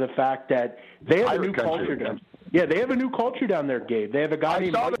vocal to the fact that they have a new culture down. Yeah, they have a new culture down there, Gabe. They have a guy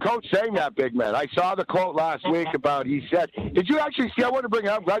named I saw the coach saying that, Big Man. I saw the quote last week about, he said, did you actually see, I want to bring it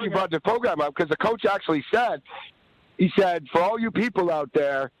up, I'm glad you brought the program up, because the coach actually said, he said, for all you people out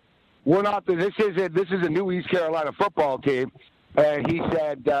there, we're not, this is a new East Carolina football team. And he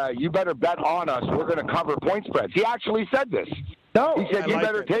said, you better bet on us. We're going to cover point spreads. He actually said this. No, he said, you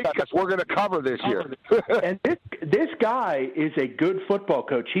better take us. We're going to cover this year. And this guy is a good football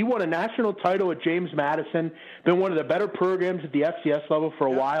coach. He won a national title at James Madison, been one of the better programs at the FCS level for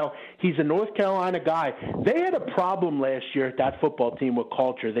a while. He's a North Carolina guy. They had a problem last year at that football team with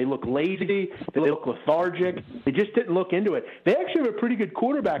culture. They look lazy. They look lethargic. They just didn't look into it. They actually have a pretty good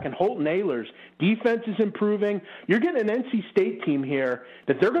quarterback in Holton Ahlers. Defense is improving. You're getting an NC State team here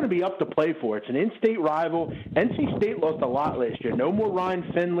that they're going to be up to play for. It's an in-state rival. NC State lost a lot last year. No more Ryan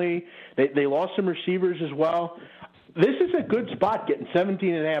Finley. They lost some receivers as well. This is a good spot, getting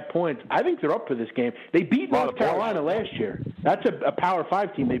 17.5 points. I think they're up for this game. They beat North Carolina last year. That's a Power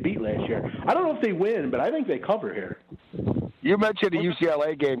 5 team they beat last year. I don't know if they win, but I think they cover here. You mentioned the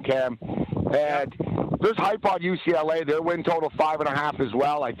UCLA game, Cam, and there's hype on UCLA. Their win total 5.5 as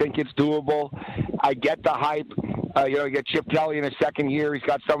well. I think it's doable. I get the hype. You get Chip Kelly in his second year. He's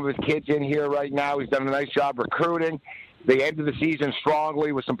got some of his kids in here right now. He's done a nice job recruiting. They ended the season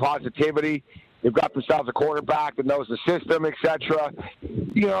strongly with some positivity. They've got themselves a quarterback that knows the system, etc.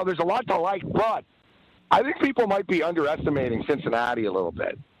 There's a lot to like, but I think people might be underestimating Cincinnati a little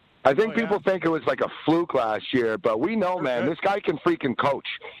bit. I think people think it was like a fluke last year, but we know, man, this guy can freaking coach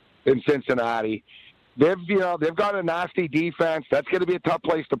in Cincinnati. They've got a nasty defense. That's going to be a tough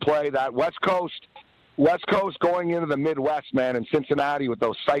place to play. That West Coast going into the Midwest, man, in Cincinnati with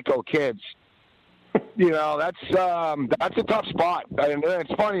those psycho kids. That's a tough spot. And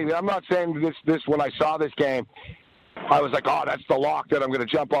it's funny. I'm not saying this when I saw this game, I was like, oh, that's the lock that I'm going to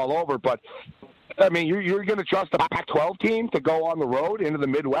jump all over. But, I mean, you're going to trust a Pac-12 team to go on the road into the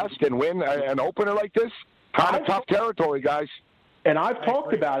Midwest and win an opener like this? Kind of tough territory, guys. And I've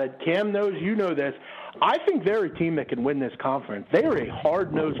talked about it. Cam knows you know this. I think they're a team that can win this conference. They are a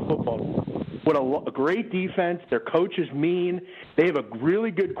hard-nosed football team with a great defense. Their coach is mean. They have a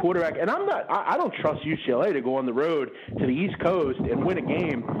really good quarterback. And I don't trust UCLA to go on the road to the East Coast and win a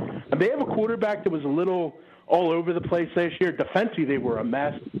game. And they have a quarterback that was a little all over the place last year. Defensively, they were a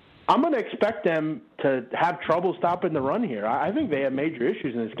mess. I'm going to expect them to have trouble stopping the run here. I think they have major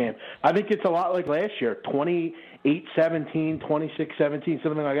issues in this game. I think it's a lot like last year, 28-17, 26-17,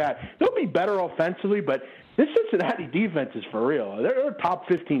 something like that. They'll be better offensively, but this Cincinnati defense is for real. They're a top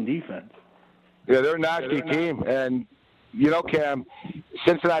 15 defense. Yeah, they're a nasty team. And, you know, Cam,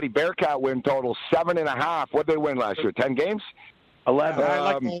 Cincinnati Bearcat win total 7.5. What did they win last year, 10 games?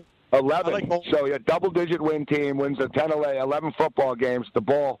 11. 11. So, yeah, double-digit win team, wins the 10, 11 football games, the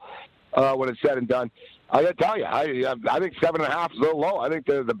bowl, when it's said and done. I got to tell you, I think 7.5 is a little low. I think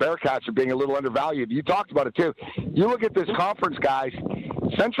the Bearcats are being a little undervalued. You talked about it, too. You look at this conference, guys.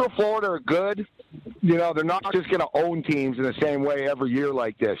 Central Florida are good. You know, they're not just going to own teams in the same way every year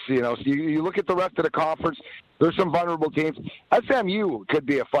like this. You know, so you look at the rest of the conference, there's some vulnerable teams. SMU could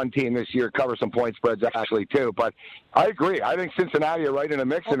be a fun team this year, cover some point spreads actually, too. But I agree. I think Cincinnati are right in the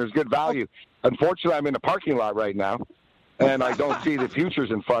mix, and there's good value. Unfortunately, I'm in the parking lot right now, and I don't see the futures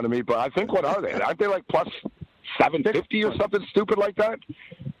in front of me. But I think, what are they? Aren't they like plus 750 or something stupid like that?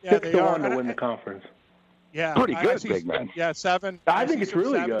 Yeah, 6-1 to win the conference. Yeah, pretty good, big man. Yeah, 7. I think it's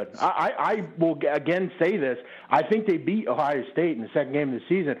really good. I will again say this. I think they beat Ohio State in the second game of the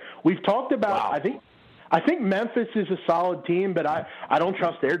season. We've talked about. Wow. I think Memphis is a solid team, but I don't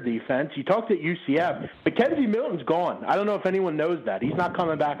trust their defense. You talked at UCF. Mackenzie Milton's gone. I don't know if anyone knows that. He's not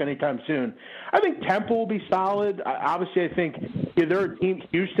coming back anytime soon. I think Temple will be solid. Obviously, I think their team,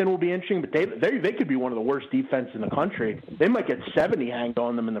 Houston, will be interesting, but they could be one of the worst defenses in the country. They might get 70 hanged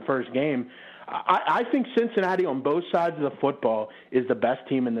on them in the first game. I think Cincinnati on both sides of the football is the best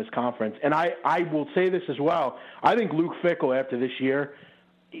team in this conference. And I will say this as well. I think Luke Fickell, after this year,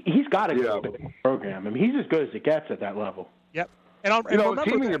 he's got to go to the program. I mean, he's as good as it gets at that level. Yep. And a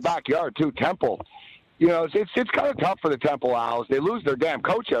team in your backyard, too, Temple. You know, it's kind of tough for the Temple Owls. They lose their damn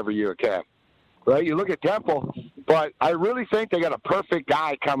coach every year, Cam. Right? You look at Temple, but I really think they got a perfect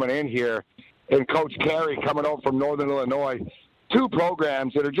guy coming in here, and Coach Carey coming over from Northern Illinois. Two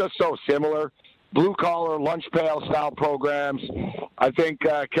programs that are just so similar, blue-collar, lunch-pail-style programs. I think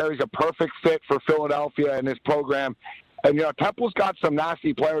Carey's a perfect fit for Philadelphia in this program. And, you know, Temple's got some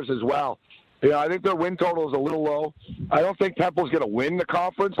nasty players as well. You know, I think their win total is a little low. I don't think Temple's going to win the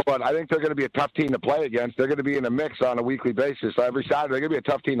conference, but I think they're going to be a tough team to play against. They're going to be in the mix on a weekly basis. Every Saturday, they're going to be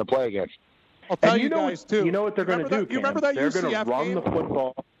a tough team to play against. I'll tell you guys, too. You know what they're going to do, Cam? You remember that they're UCF going to run game? the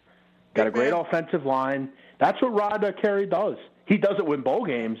football. Got a great offensive line. That's what Rod Carey does. He doesn't win bowl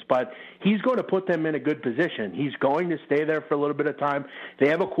games, but he's going to put them in a good position. He's going to stay there for a little bit of time. They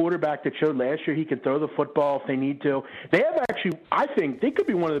have a quarterback that showed last year he can throw the football if they need to. They have actually, I think, they could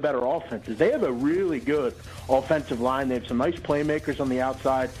be one of the better offenses. They have a really good offensive line. They have some nice playmakers on the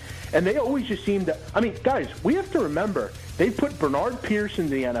outside. And they always just seem to, I mean, guys, we have to remember, they put Bernard Pierce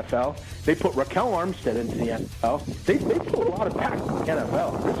into the NFL. They put Raquel Armstead into the NFL. They put a lot of backs in the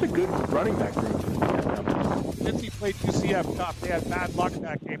NFL. This is a good running back group in the NFL. Since he played UCF tough, they had bad luck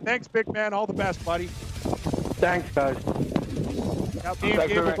that game. Thanks, big man. All the best, buddy. Thanks, guys. Now,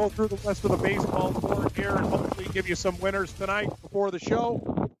 Gabe will go through the rest of the baseball board here and hopefully give you some winners tonight before the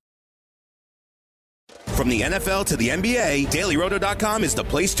show. From the NFL to the NBA, DailyRoto.com is the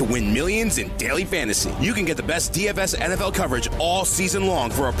place to win millions in daily fantasy. You can get the best DFS NFL coverage all season long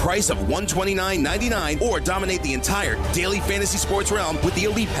for a price of $129.99 or dominate the entire daily fantasy sports realm with the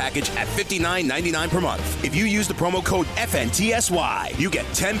Elite Package at $59.99 per month. If you use the promo code FNTSY, you get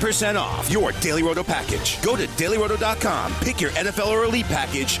 10% off your Daily Roto package. Go to DailyRoto.com, pick your NFL or Elite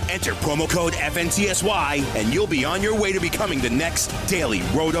Package, enter promo code FNTSY, and you'll be on your way to becoming the next Daily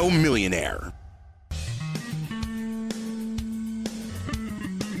Roto millionaire.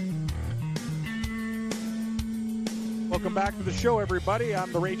 Welcome back to the show, everybody.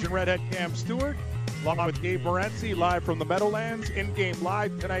 I'm the Raging Redhead Cam Stewart, along with Gabe Morency, live from the Meadowlands, in-game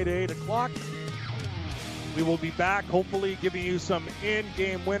live tonight at 8 o'clock. We will be back, hopefully giving you some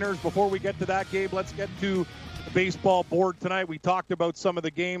in-game winners. Before we get to that, Gabe, let's get to the baseball board tonight. We talked about some of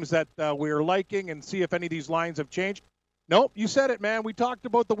the games that we are liking and see if any of these lines have changed. Nope, you said it, man. We talked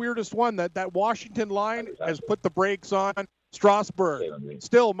about the weirdest one. That Washington line has put the brakes on. Strasburg,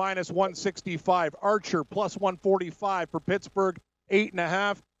 still minus 165. Archer, plus 145 for Pittsburgh,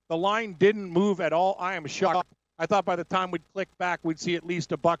 8.5. The line didn't move at all. I am shocked. I thought by the time we'd click back, we'd see at least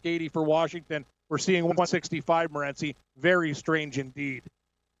 $1.80 for Washington. We're seeing 165, Morency. Very strange indeed.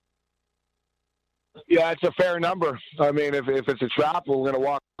 Yeah, it's a fair number. I mean, if it's a trap, we're going to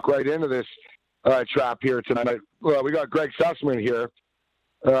walk right into this. trap here tonight. Well, we got Greg Sussman here.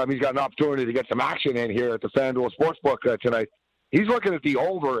 He's got an opportunity to get some action in here at the FanDuel Sportsbook tonight. He's looking at the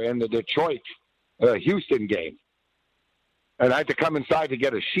over in the Detroit-Houston game. And I had to come inside to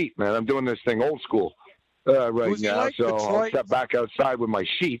get a sheet, man. I'm doing this thing old school right now. Like so Detroit? I'll step back outside with my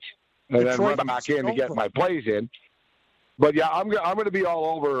sheet and Detroit then run back in to get my plays in. But, yeah, I'm going to be all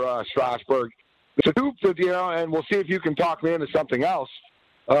over Strasburg. So, and we'll see if you can talk me into something else.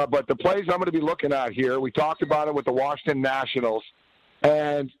 But the plays I'm going to be looking at here, we talked about it with the Washington Nationals.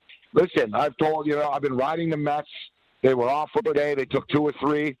 And, listen, I've been riding the Mets. They were off for a day. They took 2 or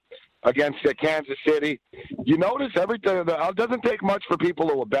 3 against Kansas City. You notice everything. It doesn't take much for people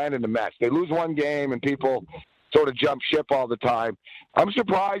to abandon the Mets. They lose one game, and people sort of jump ship all the time. I'm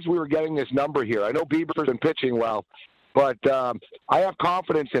surprised we were getting this number here. I know Bieber's been pitching well, but I have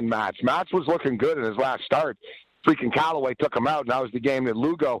confidence in Mats. Mats was looking good in his last start. Freaking Callaway took him out, and that was the game that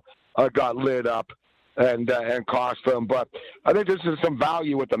Lugo got lit up and cost them. But I think this is some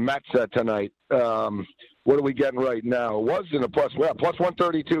value with the Mets tonight. What are we getting right now? It was in a plus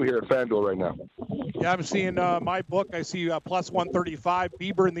 132 here at FanDuel right now. Yeah, I'm seeing my book. I see plus 135.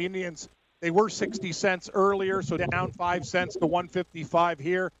 Bieber and the Indians, they were 60 cents earlier, so down 5 cents to 155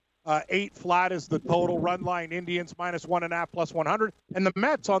 here. 8 flat is the total run line. Indians minus 1.5 plus 100. And the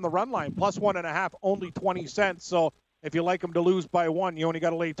Mets on the run line plus 1.5, only 20 cents. So if you like them to lose by 1, you only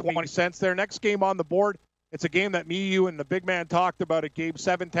got to lay 20 cents there. Next game on the board, it's a game that me, you, and the big man talked about. It gave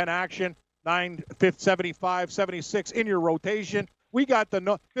 7-10 action. 9, 5, 75, 76 in your rotation. We got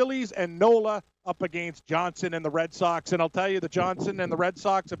the Phillies and Nola up against Johnson and the Red Sox. And I'll tell you, the Johnson and the Red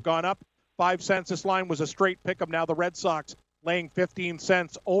Sox have gone up 5 cents. This line was a straight pick 'em. Now the Red Sox laying 15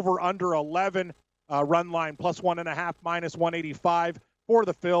 cents over under 11 run line plus 1.5 minus 185 for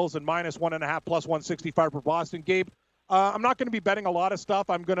the Phils and minus 1.5 plus 165 for Boston. Gabe, I'm not going to be betting a lot of stuff.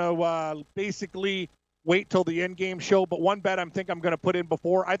 I'm going to basically wait till the end game show, but one bet I'm going to put in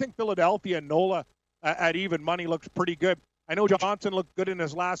before. I think Philadelphia and Nola at even money looks pretty good. I know Johnson looked good in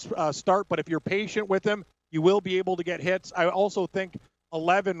his last start, but if you're patient with him, you will be able to get hits. I also think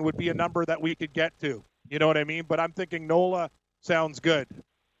 11 would be a number that we could get to. You know what I mean? But I'm thinking Nola sounds good.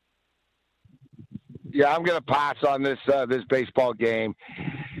 Yeah, I'm going to pass on this baseball game.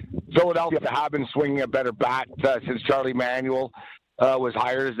 Philadelphia have been swinging a better bat since Charlie Manuel was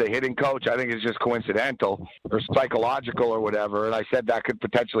hired as the hitting coach. I think it's just coincidental or psychological or whatever. And I said that could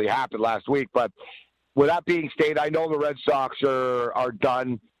potentially happen last week. But with that being stated, I know the Red Sox are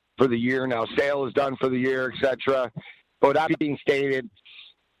done for the year now. Sale is done for the year, etc. But with that being stated,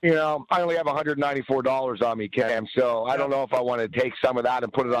 I only have $194 on me, Cam. So I don't know if I want to take some of that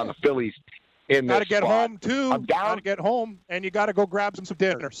and put it on the Phillies. Got to get home, too. Got to get home, and you got to go grab some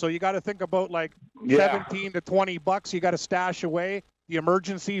dinner. So you got to think about, like, $17 to $20 you got to stash away. The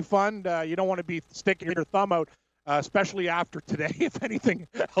emergency fund, you don't want to be sticking your thumb out, especially after today. If anything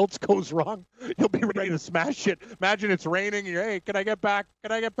else goes wrong, you'll be ready to smash it. Imagine it's raining. You're, hey, can I get back to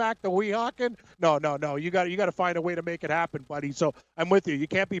Weehawken? No. You got to find a way to make it happen, buddy. So I'm with you. You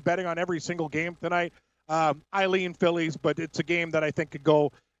can't be betting on every single game tonight. I lean Phillies, but it's a game that I think could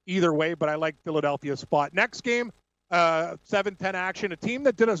go either way, but I like Philadelphia's spot. Next game, 7-10 action. A team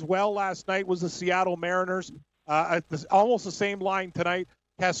that did as well last night was the Seattle Mariners. Almost the same line tonight.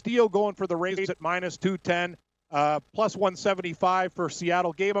 Castillo going for the Rays at minus 210, plus 175 for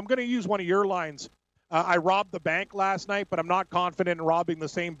Seattle. Gabe, I'm going to use one of your lines. I robbed the bank last night, but I'm not confident in robbing the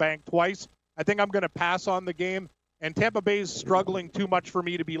same bank twice. I think I'm going to pass on the game. And Tampa Bay's struggling too much for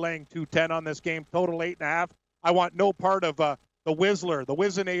me to be laying 210 on this game. Total 8.5. I want no part of the Whistler, the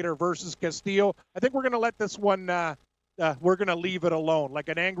Whizzinator versus Castillo. I think we're going to let this one, we're going to leave it alone. Like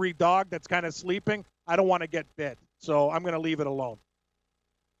an angry dog that's kind of sleeping, I don't want to get bit. So I'm going to leave it alone.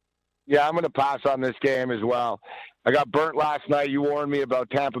 Yeah, I'm going to pass on this game as well. I got burnt last night. You warned me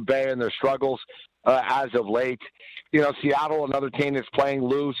about Tampa Bay and their struggles as of late. Seattle, another team that's playing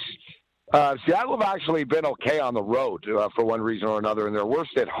loose. Seattle have actually been okay on the road for one reason or another, and they're worse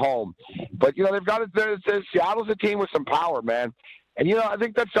at home. But, they've got Seattle's a team with some power, man. And, I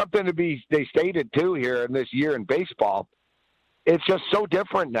think that's something they stated, too, here in this year in baseball. It's just so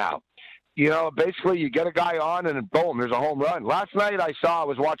different now. Basically you get a guy on and boom, there's a home run. Last night I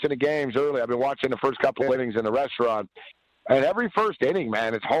was watching the games early. I've been watching the first couple of innings in the restaurant. And every first inning,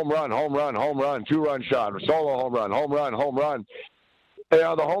 man, it's home run, 2-run shot, solo home run, home run.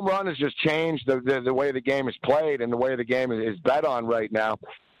 The home run has just changed the way the game is played and the way the game is bet on right now.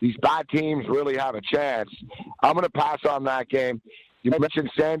 These bad teams really have a chance. I'm going to pass on that game. You mentioned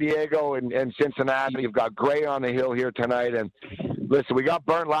San Diego and Cincinnati. You've got Gray on the hill here tonight. And listen, we got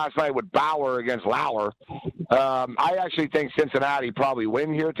burnt last night with Bauer against Lauer. I actually think Cincinnati probably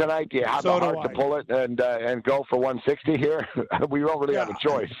win here tonight. Do you have the heart to pull it and go for 160 here? We don't really have a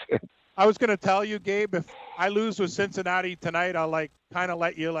choice. I was going to tell you, Gabe, if I lose with Cincinnati tonight, I'll kind of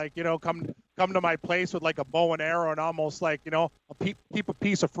let you come to my place with like a bow and arrow and almost I'll keep a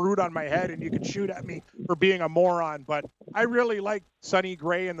piece of fruit on my head and you can shoot at me for being a moron. But I really like Sonny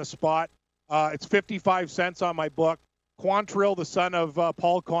Gray in the spot. It's 55 cents on my book. Quantrill, the son of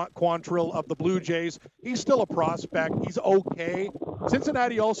Paul Quantrill of the Blue Jays, he's still a prospect. He's okay.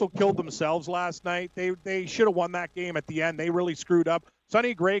 Cincinnati also killed themselves last night. They should have won that game at the end. They really screwed up.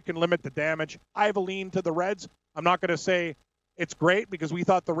 Sonny Gray can limit the damage. I have a lean to the Reds. I'm not going to say it's great because we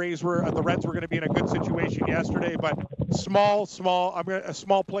thought the Reds were going to be in a good situation yesterday, but a small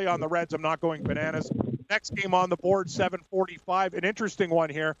play on the Reds. I'm not going bananas. Next game on the board, 7:45. An interesting one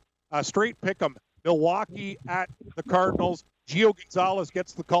here. Straight pick'em. Milwaukee at the Cardinals. Gio Gonzalez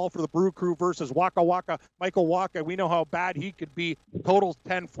gets the call for the Brew Crew versus Waka Waka. Michael Waka, we know how bad he could be. Total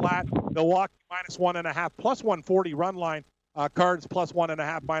 10 flat. Milwaukee -1.5, plus 140 run line. Cards plus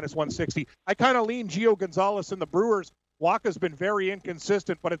 1.5, minus 160. I kind of lean Gio Gonzalez and the Brewers. Waka's been very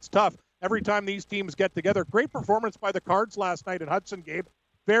inconsistent, but it's tough. Every time these teams get together. Great performance by the Cards last night at Hudson, Gabe.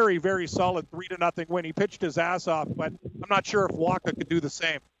 Very, very solid 3-0 win. He pitched his ass off, but I'm not sure if Waka could do the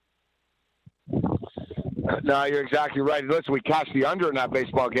same. No, you're exactly right. Listen, we cashed the under in that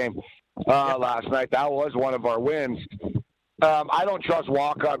baseball game last night. That was one of our wins. I don't trust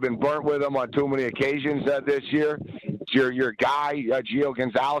Walker. I've been burnt with him on too many occasions this year. It's your guy, Gio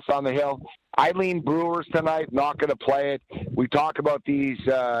Gonzalez on the hill. I lean Brewers tonight. Not going to play it. We talk about these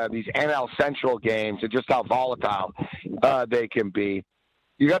NL Central games and just how volatile they can be.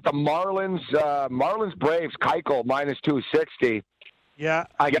 You got the Marlins Braves, Keuchel, minus 260. Yeah.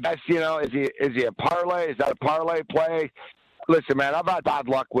 I guess, is he a parlay? Is that a parlay play? Listen, man, I've had bad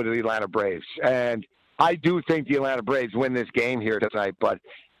luck with the Atlanta Braves. And I do think the Atlanta Braves win this game here tonight. But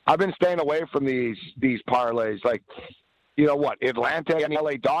I've been staying away from these parlays. Like, you know what, Atlanta and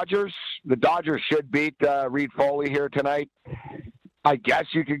LA Dodgers? The Dodgers should beat Reed Foley here tonight. I guess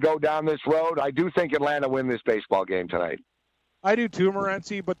you could go down this road. I do think Atlanta win this baseball game tonight. I do too,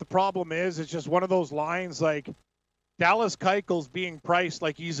 Morency. But the problem is it's just one of those lines like, Dallas Keuchel's being priced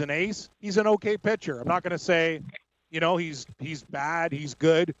like he's an ace. He's an okay pitcher. I'm not going to say, he's bad, he's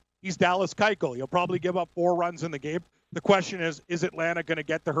good. He's Dallas Keuchel. He'll probably give up 4 runs in the game. The question is Atlanta going to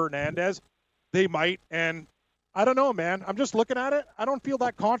get to Hernandez? They might, and I don't know, man. I'm just looking at it. I don't feel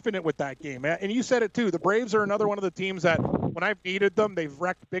that confident with that game, man. And you said it too. The Braves are another one of the teams that when I've needed them, they've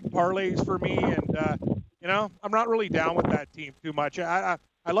wrecked big parlays for me, and I'm not really down with that team too much.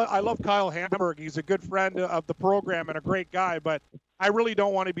 I love Kyle Hamburg. He's a good friend of the program and a great guy, but I really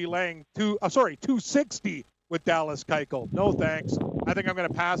don't want to be laying 260 with Dallas Keuchel. No thanks. I think I'm going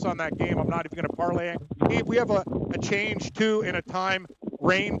to pass on that game. I'm not even going to parlay it. Hey, we have a change too in a time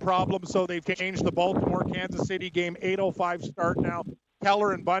rain problem, so they've changed the Baltimore-Kansas City game. 8:05 start now.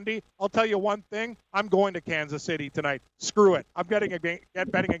 Keller and Bundy. I'll tell you one thing. I'm going to Kansas City tonight. Screw it. I'm betting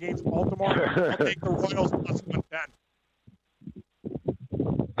against Baltimore. I'll take the Royals plus 110.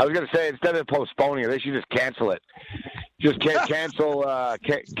 I was going to say, instead of postponing it, they should just cancel it. Just cancel a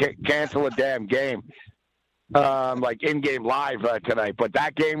damn game, like in-game live tonight. But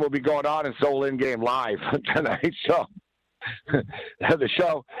that game will be going on, and so will in-game live tonight. So the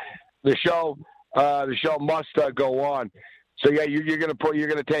show must go on. So yeah, you're going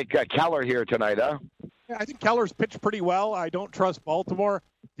to take Keller here tonight, huh? Yeah, I think Keller's pitched pretty well. I don't trust Baltimore.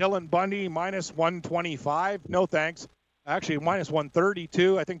 Dylan Bundy minus 125. No thanks. Actually, minus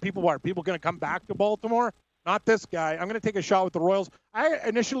 132. I think people going to come back to Baltimore. Not this guy. I'm going to take a shot with the Royals. I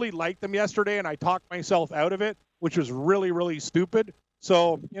initially liked them yesterday, and I talked myself out of it, which was really, really stupid.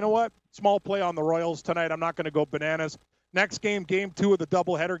 So, you know what? Small play on the Royals tonight. I'm not going to go bananas. Next game 2 of the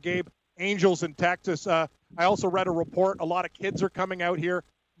doubleheader, Gabe. Angels in Texas. I also read a report. A lot of kids are coming out here.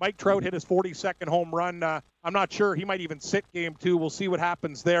 Mike Trout hit his 42nd home run. I'm not sure. He might even sit game 2. We'll see what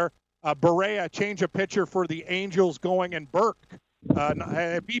happens there. Berea, change of pitcher for the Angels going, and Burke.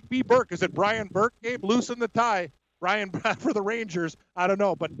 B. Burke. Is it Brian Burke, Gabe? Loosen the tie. Brian for the Rangers. I don't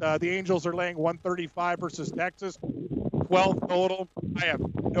know, but the Angels are laying 135 versus Texas. 12 total. I have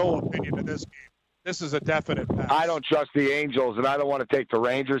no opinion of this game. This is a definite pass. I don't trust the Angels, and I don't want to take the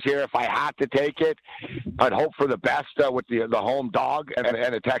Rangers here. If I had to take it, I'd hope for the best with the home dog and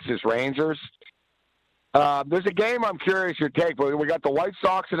the Texas Rangers. There's a game I'm curious your take, but we got the White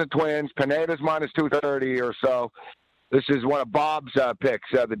Sox and the Twins. Pineda's minus 230 or so. This is one of Bob's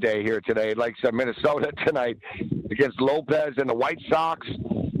picks of the day here today. He likes Minnesota tonight against Lopez and the White Sox.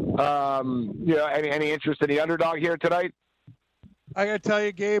 Any interest in the underdog here tonight? I got to tell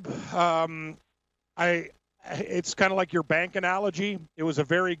you, Gabe, I it's kind of like your bank analogy. It was a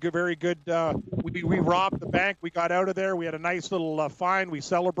very good. We robbed the bank. We got out of there. We had a nice little fine. We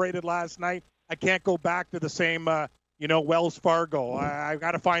celebrated last night. I can't go back to the same, Wells Fargo. I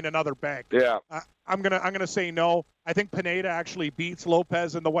got to find another bank. Yeah. I'm gonna say no. I think Pineda actually beats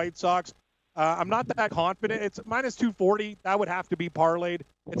Lopez and the White Sox. I'm not that confident. It's minus 240. That would have to be parlayed.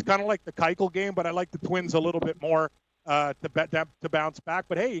 It's kind of like the Keuchel game, but I like the Twins a little bit more. To bounce back.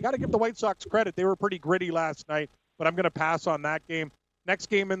 But, hey, you got to give the White Sox credit. They were pretty gritty last night, but I'm going to pass on that game.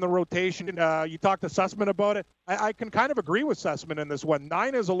 Next game in the rotation, you talked to Sussman about it. I can kind of agree with Sussman in this one.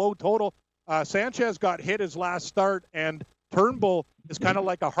 9 is a low total. Sanchez got hit his last start, and Turnbull is kind of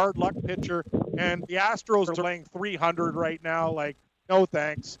like a hard luck pitcher, and the Astros are laying 300 right now. Like, no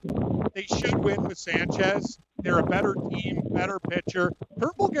thanks. They should win with Sanchez. They're a better team, better pitcher.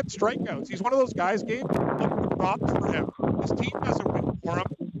 Turnbull gets strikeouts. He's one of those guys, Gabe. Props for him. His team doesn't win for him,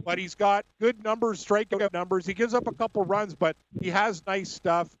 but he's got good numbers, strikeout numbers. He gives up a couple runs, but he has nice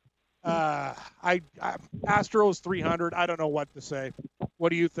stuff. Astros 300. I don't know what to say. What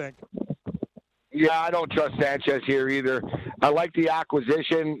do you think? Yeah, I don't trust Sanchez here either. I like the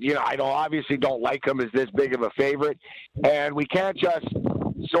acquisition. I obviously don't like him as this big of a favorite. And we can't just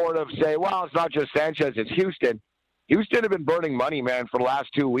sort of say, well, it's not just Sanchez, it's Houston. Houston have been burning money, man, for the last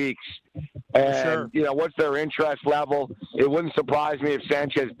 2 weeks. And, sure. What's their interest level? It wouldn't surprise me if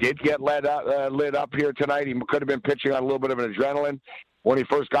Sanchez did get lit up here tonight. He could have been pitching on a little bit of an adrenaline when he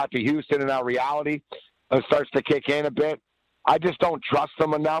first got to Houston, and now reality starts to kick in a bit. I just don't trust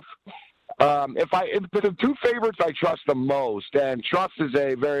them enough. If the two favorites I trust the most, and trust is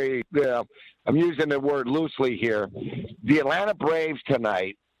a very, I'm using the word loosely here, the Atlanta Braves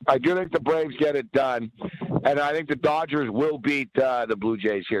tonight. I do think the Braves get it done, and I think the Dodgers will beat the Blue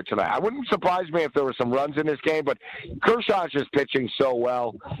Jays here tonight. I wouldn't surprise me if there were some runs in this game, but Kershaw's just pitching so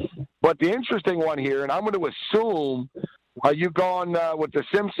well. But the interesting one here, and I'm going to assume, are you going with the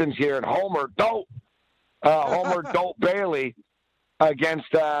Simpsons here and Homer Dope Bailey against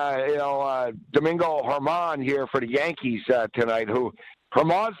Domingo Germán here for the Yankees tonight, who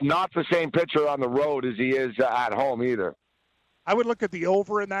Germán's not the same pitcher on the road as he is at home either. I would look at the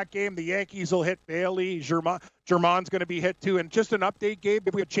over in that game. The Yankees will hit Bailey. Germán's going to be hit too. And just an update, Gabe,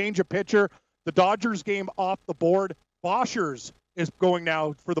 if we change a pitcher, the Dodgers game off the board. Boschers is going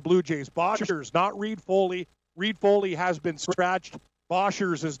now for the Blue Jays. Boschers, not Reed Foley. Reed Foley has been scratched.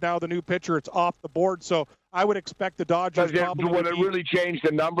 Boschers is now the new pitcher. It's off the board. So I would expect the Dodgers Would it really change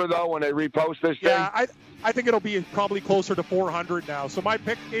the number, though, when they repost this thing? Yeah, I think it'll be probably closer to 400 now. So my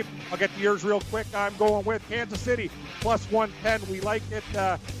pick, Gabe, I'll get to yours real quick. I'm going with Kansas City, plus 110. We like it.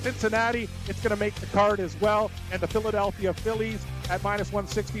 Cincinnati, it's going to make the card as well. And the Philadelphia Phillies at minus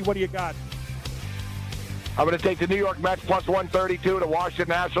 160. What do you got? I'm going to take the New York Mets, plus 132, the Washington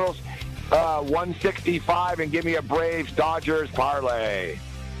Nationals, 165, and give me a Braves-Dodgers parlay.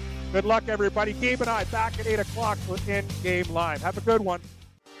 Good luck, everybody. Gabe and I back at 8 o'clock with In Game Live. Have a good one.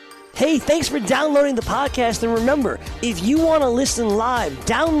 Hey, thanks for downloading the podcast. And remember, if you want to listen live,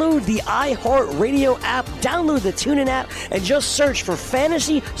 download the iHeartRadio app, download the TuneIn app, and just search for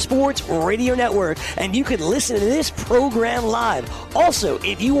Fantasy Sports Radio Network, and you can listen to this program live. Also,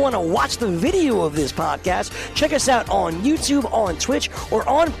 if you want to watch the video of this podcast, check us out on YouTube, on Twitch, or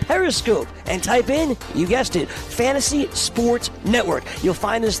on Periscope, and type in, you guessed it, Fantasy Sports Network. You'll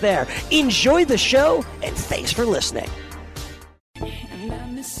find us there. Enjoy the show, and thanks for listening.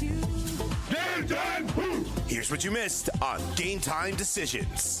 Here's what you missed on Game Time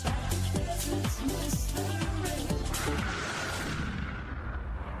Decisions.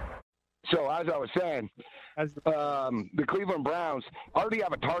 So, as I was saying, the Cleveland Browns already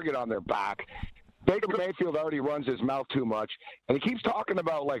have a target on their back. Baker Mayfield already runs his mouth too much, and he keeps talking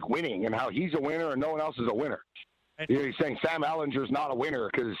about, like, winning and how he's a winner and no one else is a winner. He's saying Sam Ellinger's not a winner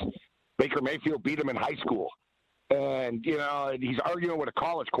because Baker Mayfield beat him in high school. And, he's arguing with a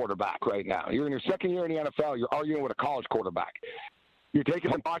college quarterback right now. You're in your second year in the NFL. You're arguing with a college quarterback. You're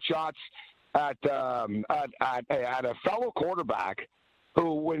taking some hot shots at a fellow quarterback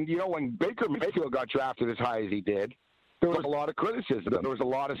who, when Baker Mayfield got drafted as high as he did, there was a lot of criticism. There was a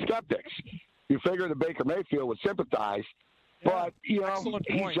lot of skeptics. You figure that Baker Mayfield would sympathize, but, he's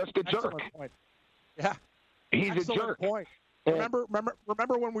just a jerk. Point. Yeah. He's a jerk. Point. Remember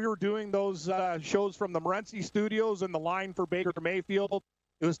when we were doing those shows from the Morency Studios and the line for Baker Mayfield?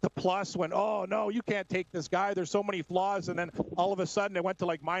 It was the plus when, oh, no, you can't take this guy. There's so many flaws. And then all of a sudden it went to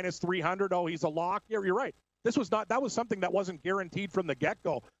like minus 300. Oh, he's a lock. Yeah, you're right. That was something that wasn't guaranteed from the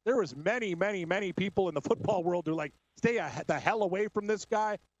get-go. There was many, many, many people in the football world who are like, stay the hell away from this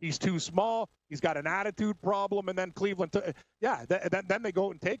guy. He's too small. He's got an attitude problem. And then Cleveland, then they go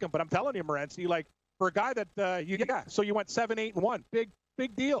and take him. But I'm telling you, Morency, like, for a guy that so you went 7-8-1.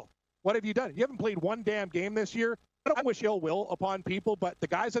 Big deal. What have you done? You haven't played one damn game this year. I don't wish ill will upon people, but the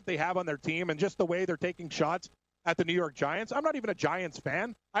guys that they have on their team and just the way they're taking shots at the New York Giants. I'm not even a Giants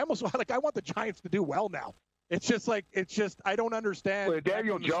fan. I want the Giants to do well now. It's just I don't understand. Well,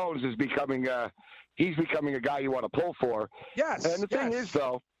 Daniel Jones is becoming he's becoming a guy you want to pull for. Yes. And the thing is,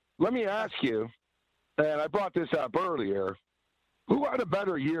 though, let me ask you, and I brought this up earlier, who had a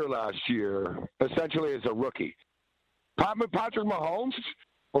better year last year, essentially as a rookie? Patrick Mahomes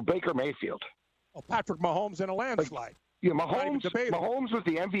or Baker Mayfield? Oh, Patrick Mahomes in a landslide. Mahomes was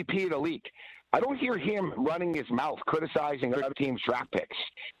the MVP of the league. I don't hear him running his mouth criticizing other teams' draft picks.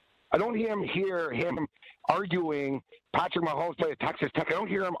 I don't hear him arguing. Patrick Mahomes played at Texas Tech. I don't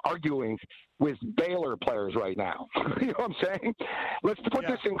hear him arguing with Baylor players right now. You know what I'm saying? Let's put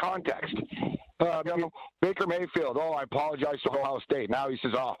this in context. Baker Mayfield, I apologize to Ohio State. Now he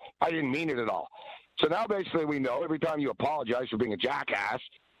says, I didn't mean it at all. So now basically we know every time you apologize for being a jackass,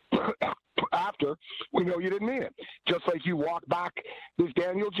 after, we know you didn't mean it. Just like you walk back this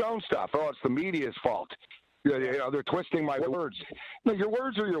Daniel Jones stuff. It's the media's fault. They're twisting my words. No, your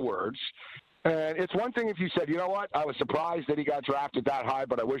words are your words. And it's one thing if you said, you know what, I was surprised that he got drafted that high,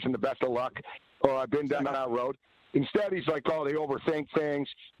 but I wish him the best of luck, or I've been down that road. Instead, he's like, they overthink things.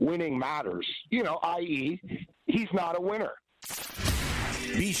 Winning matters. I.e., he's not a winner.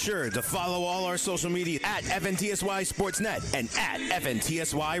 Be sure to follow all our social media at FNTSY Sportsnet and at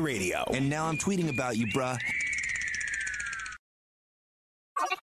FNTSY Radio. And now I'm tweeting about you, bruh.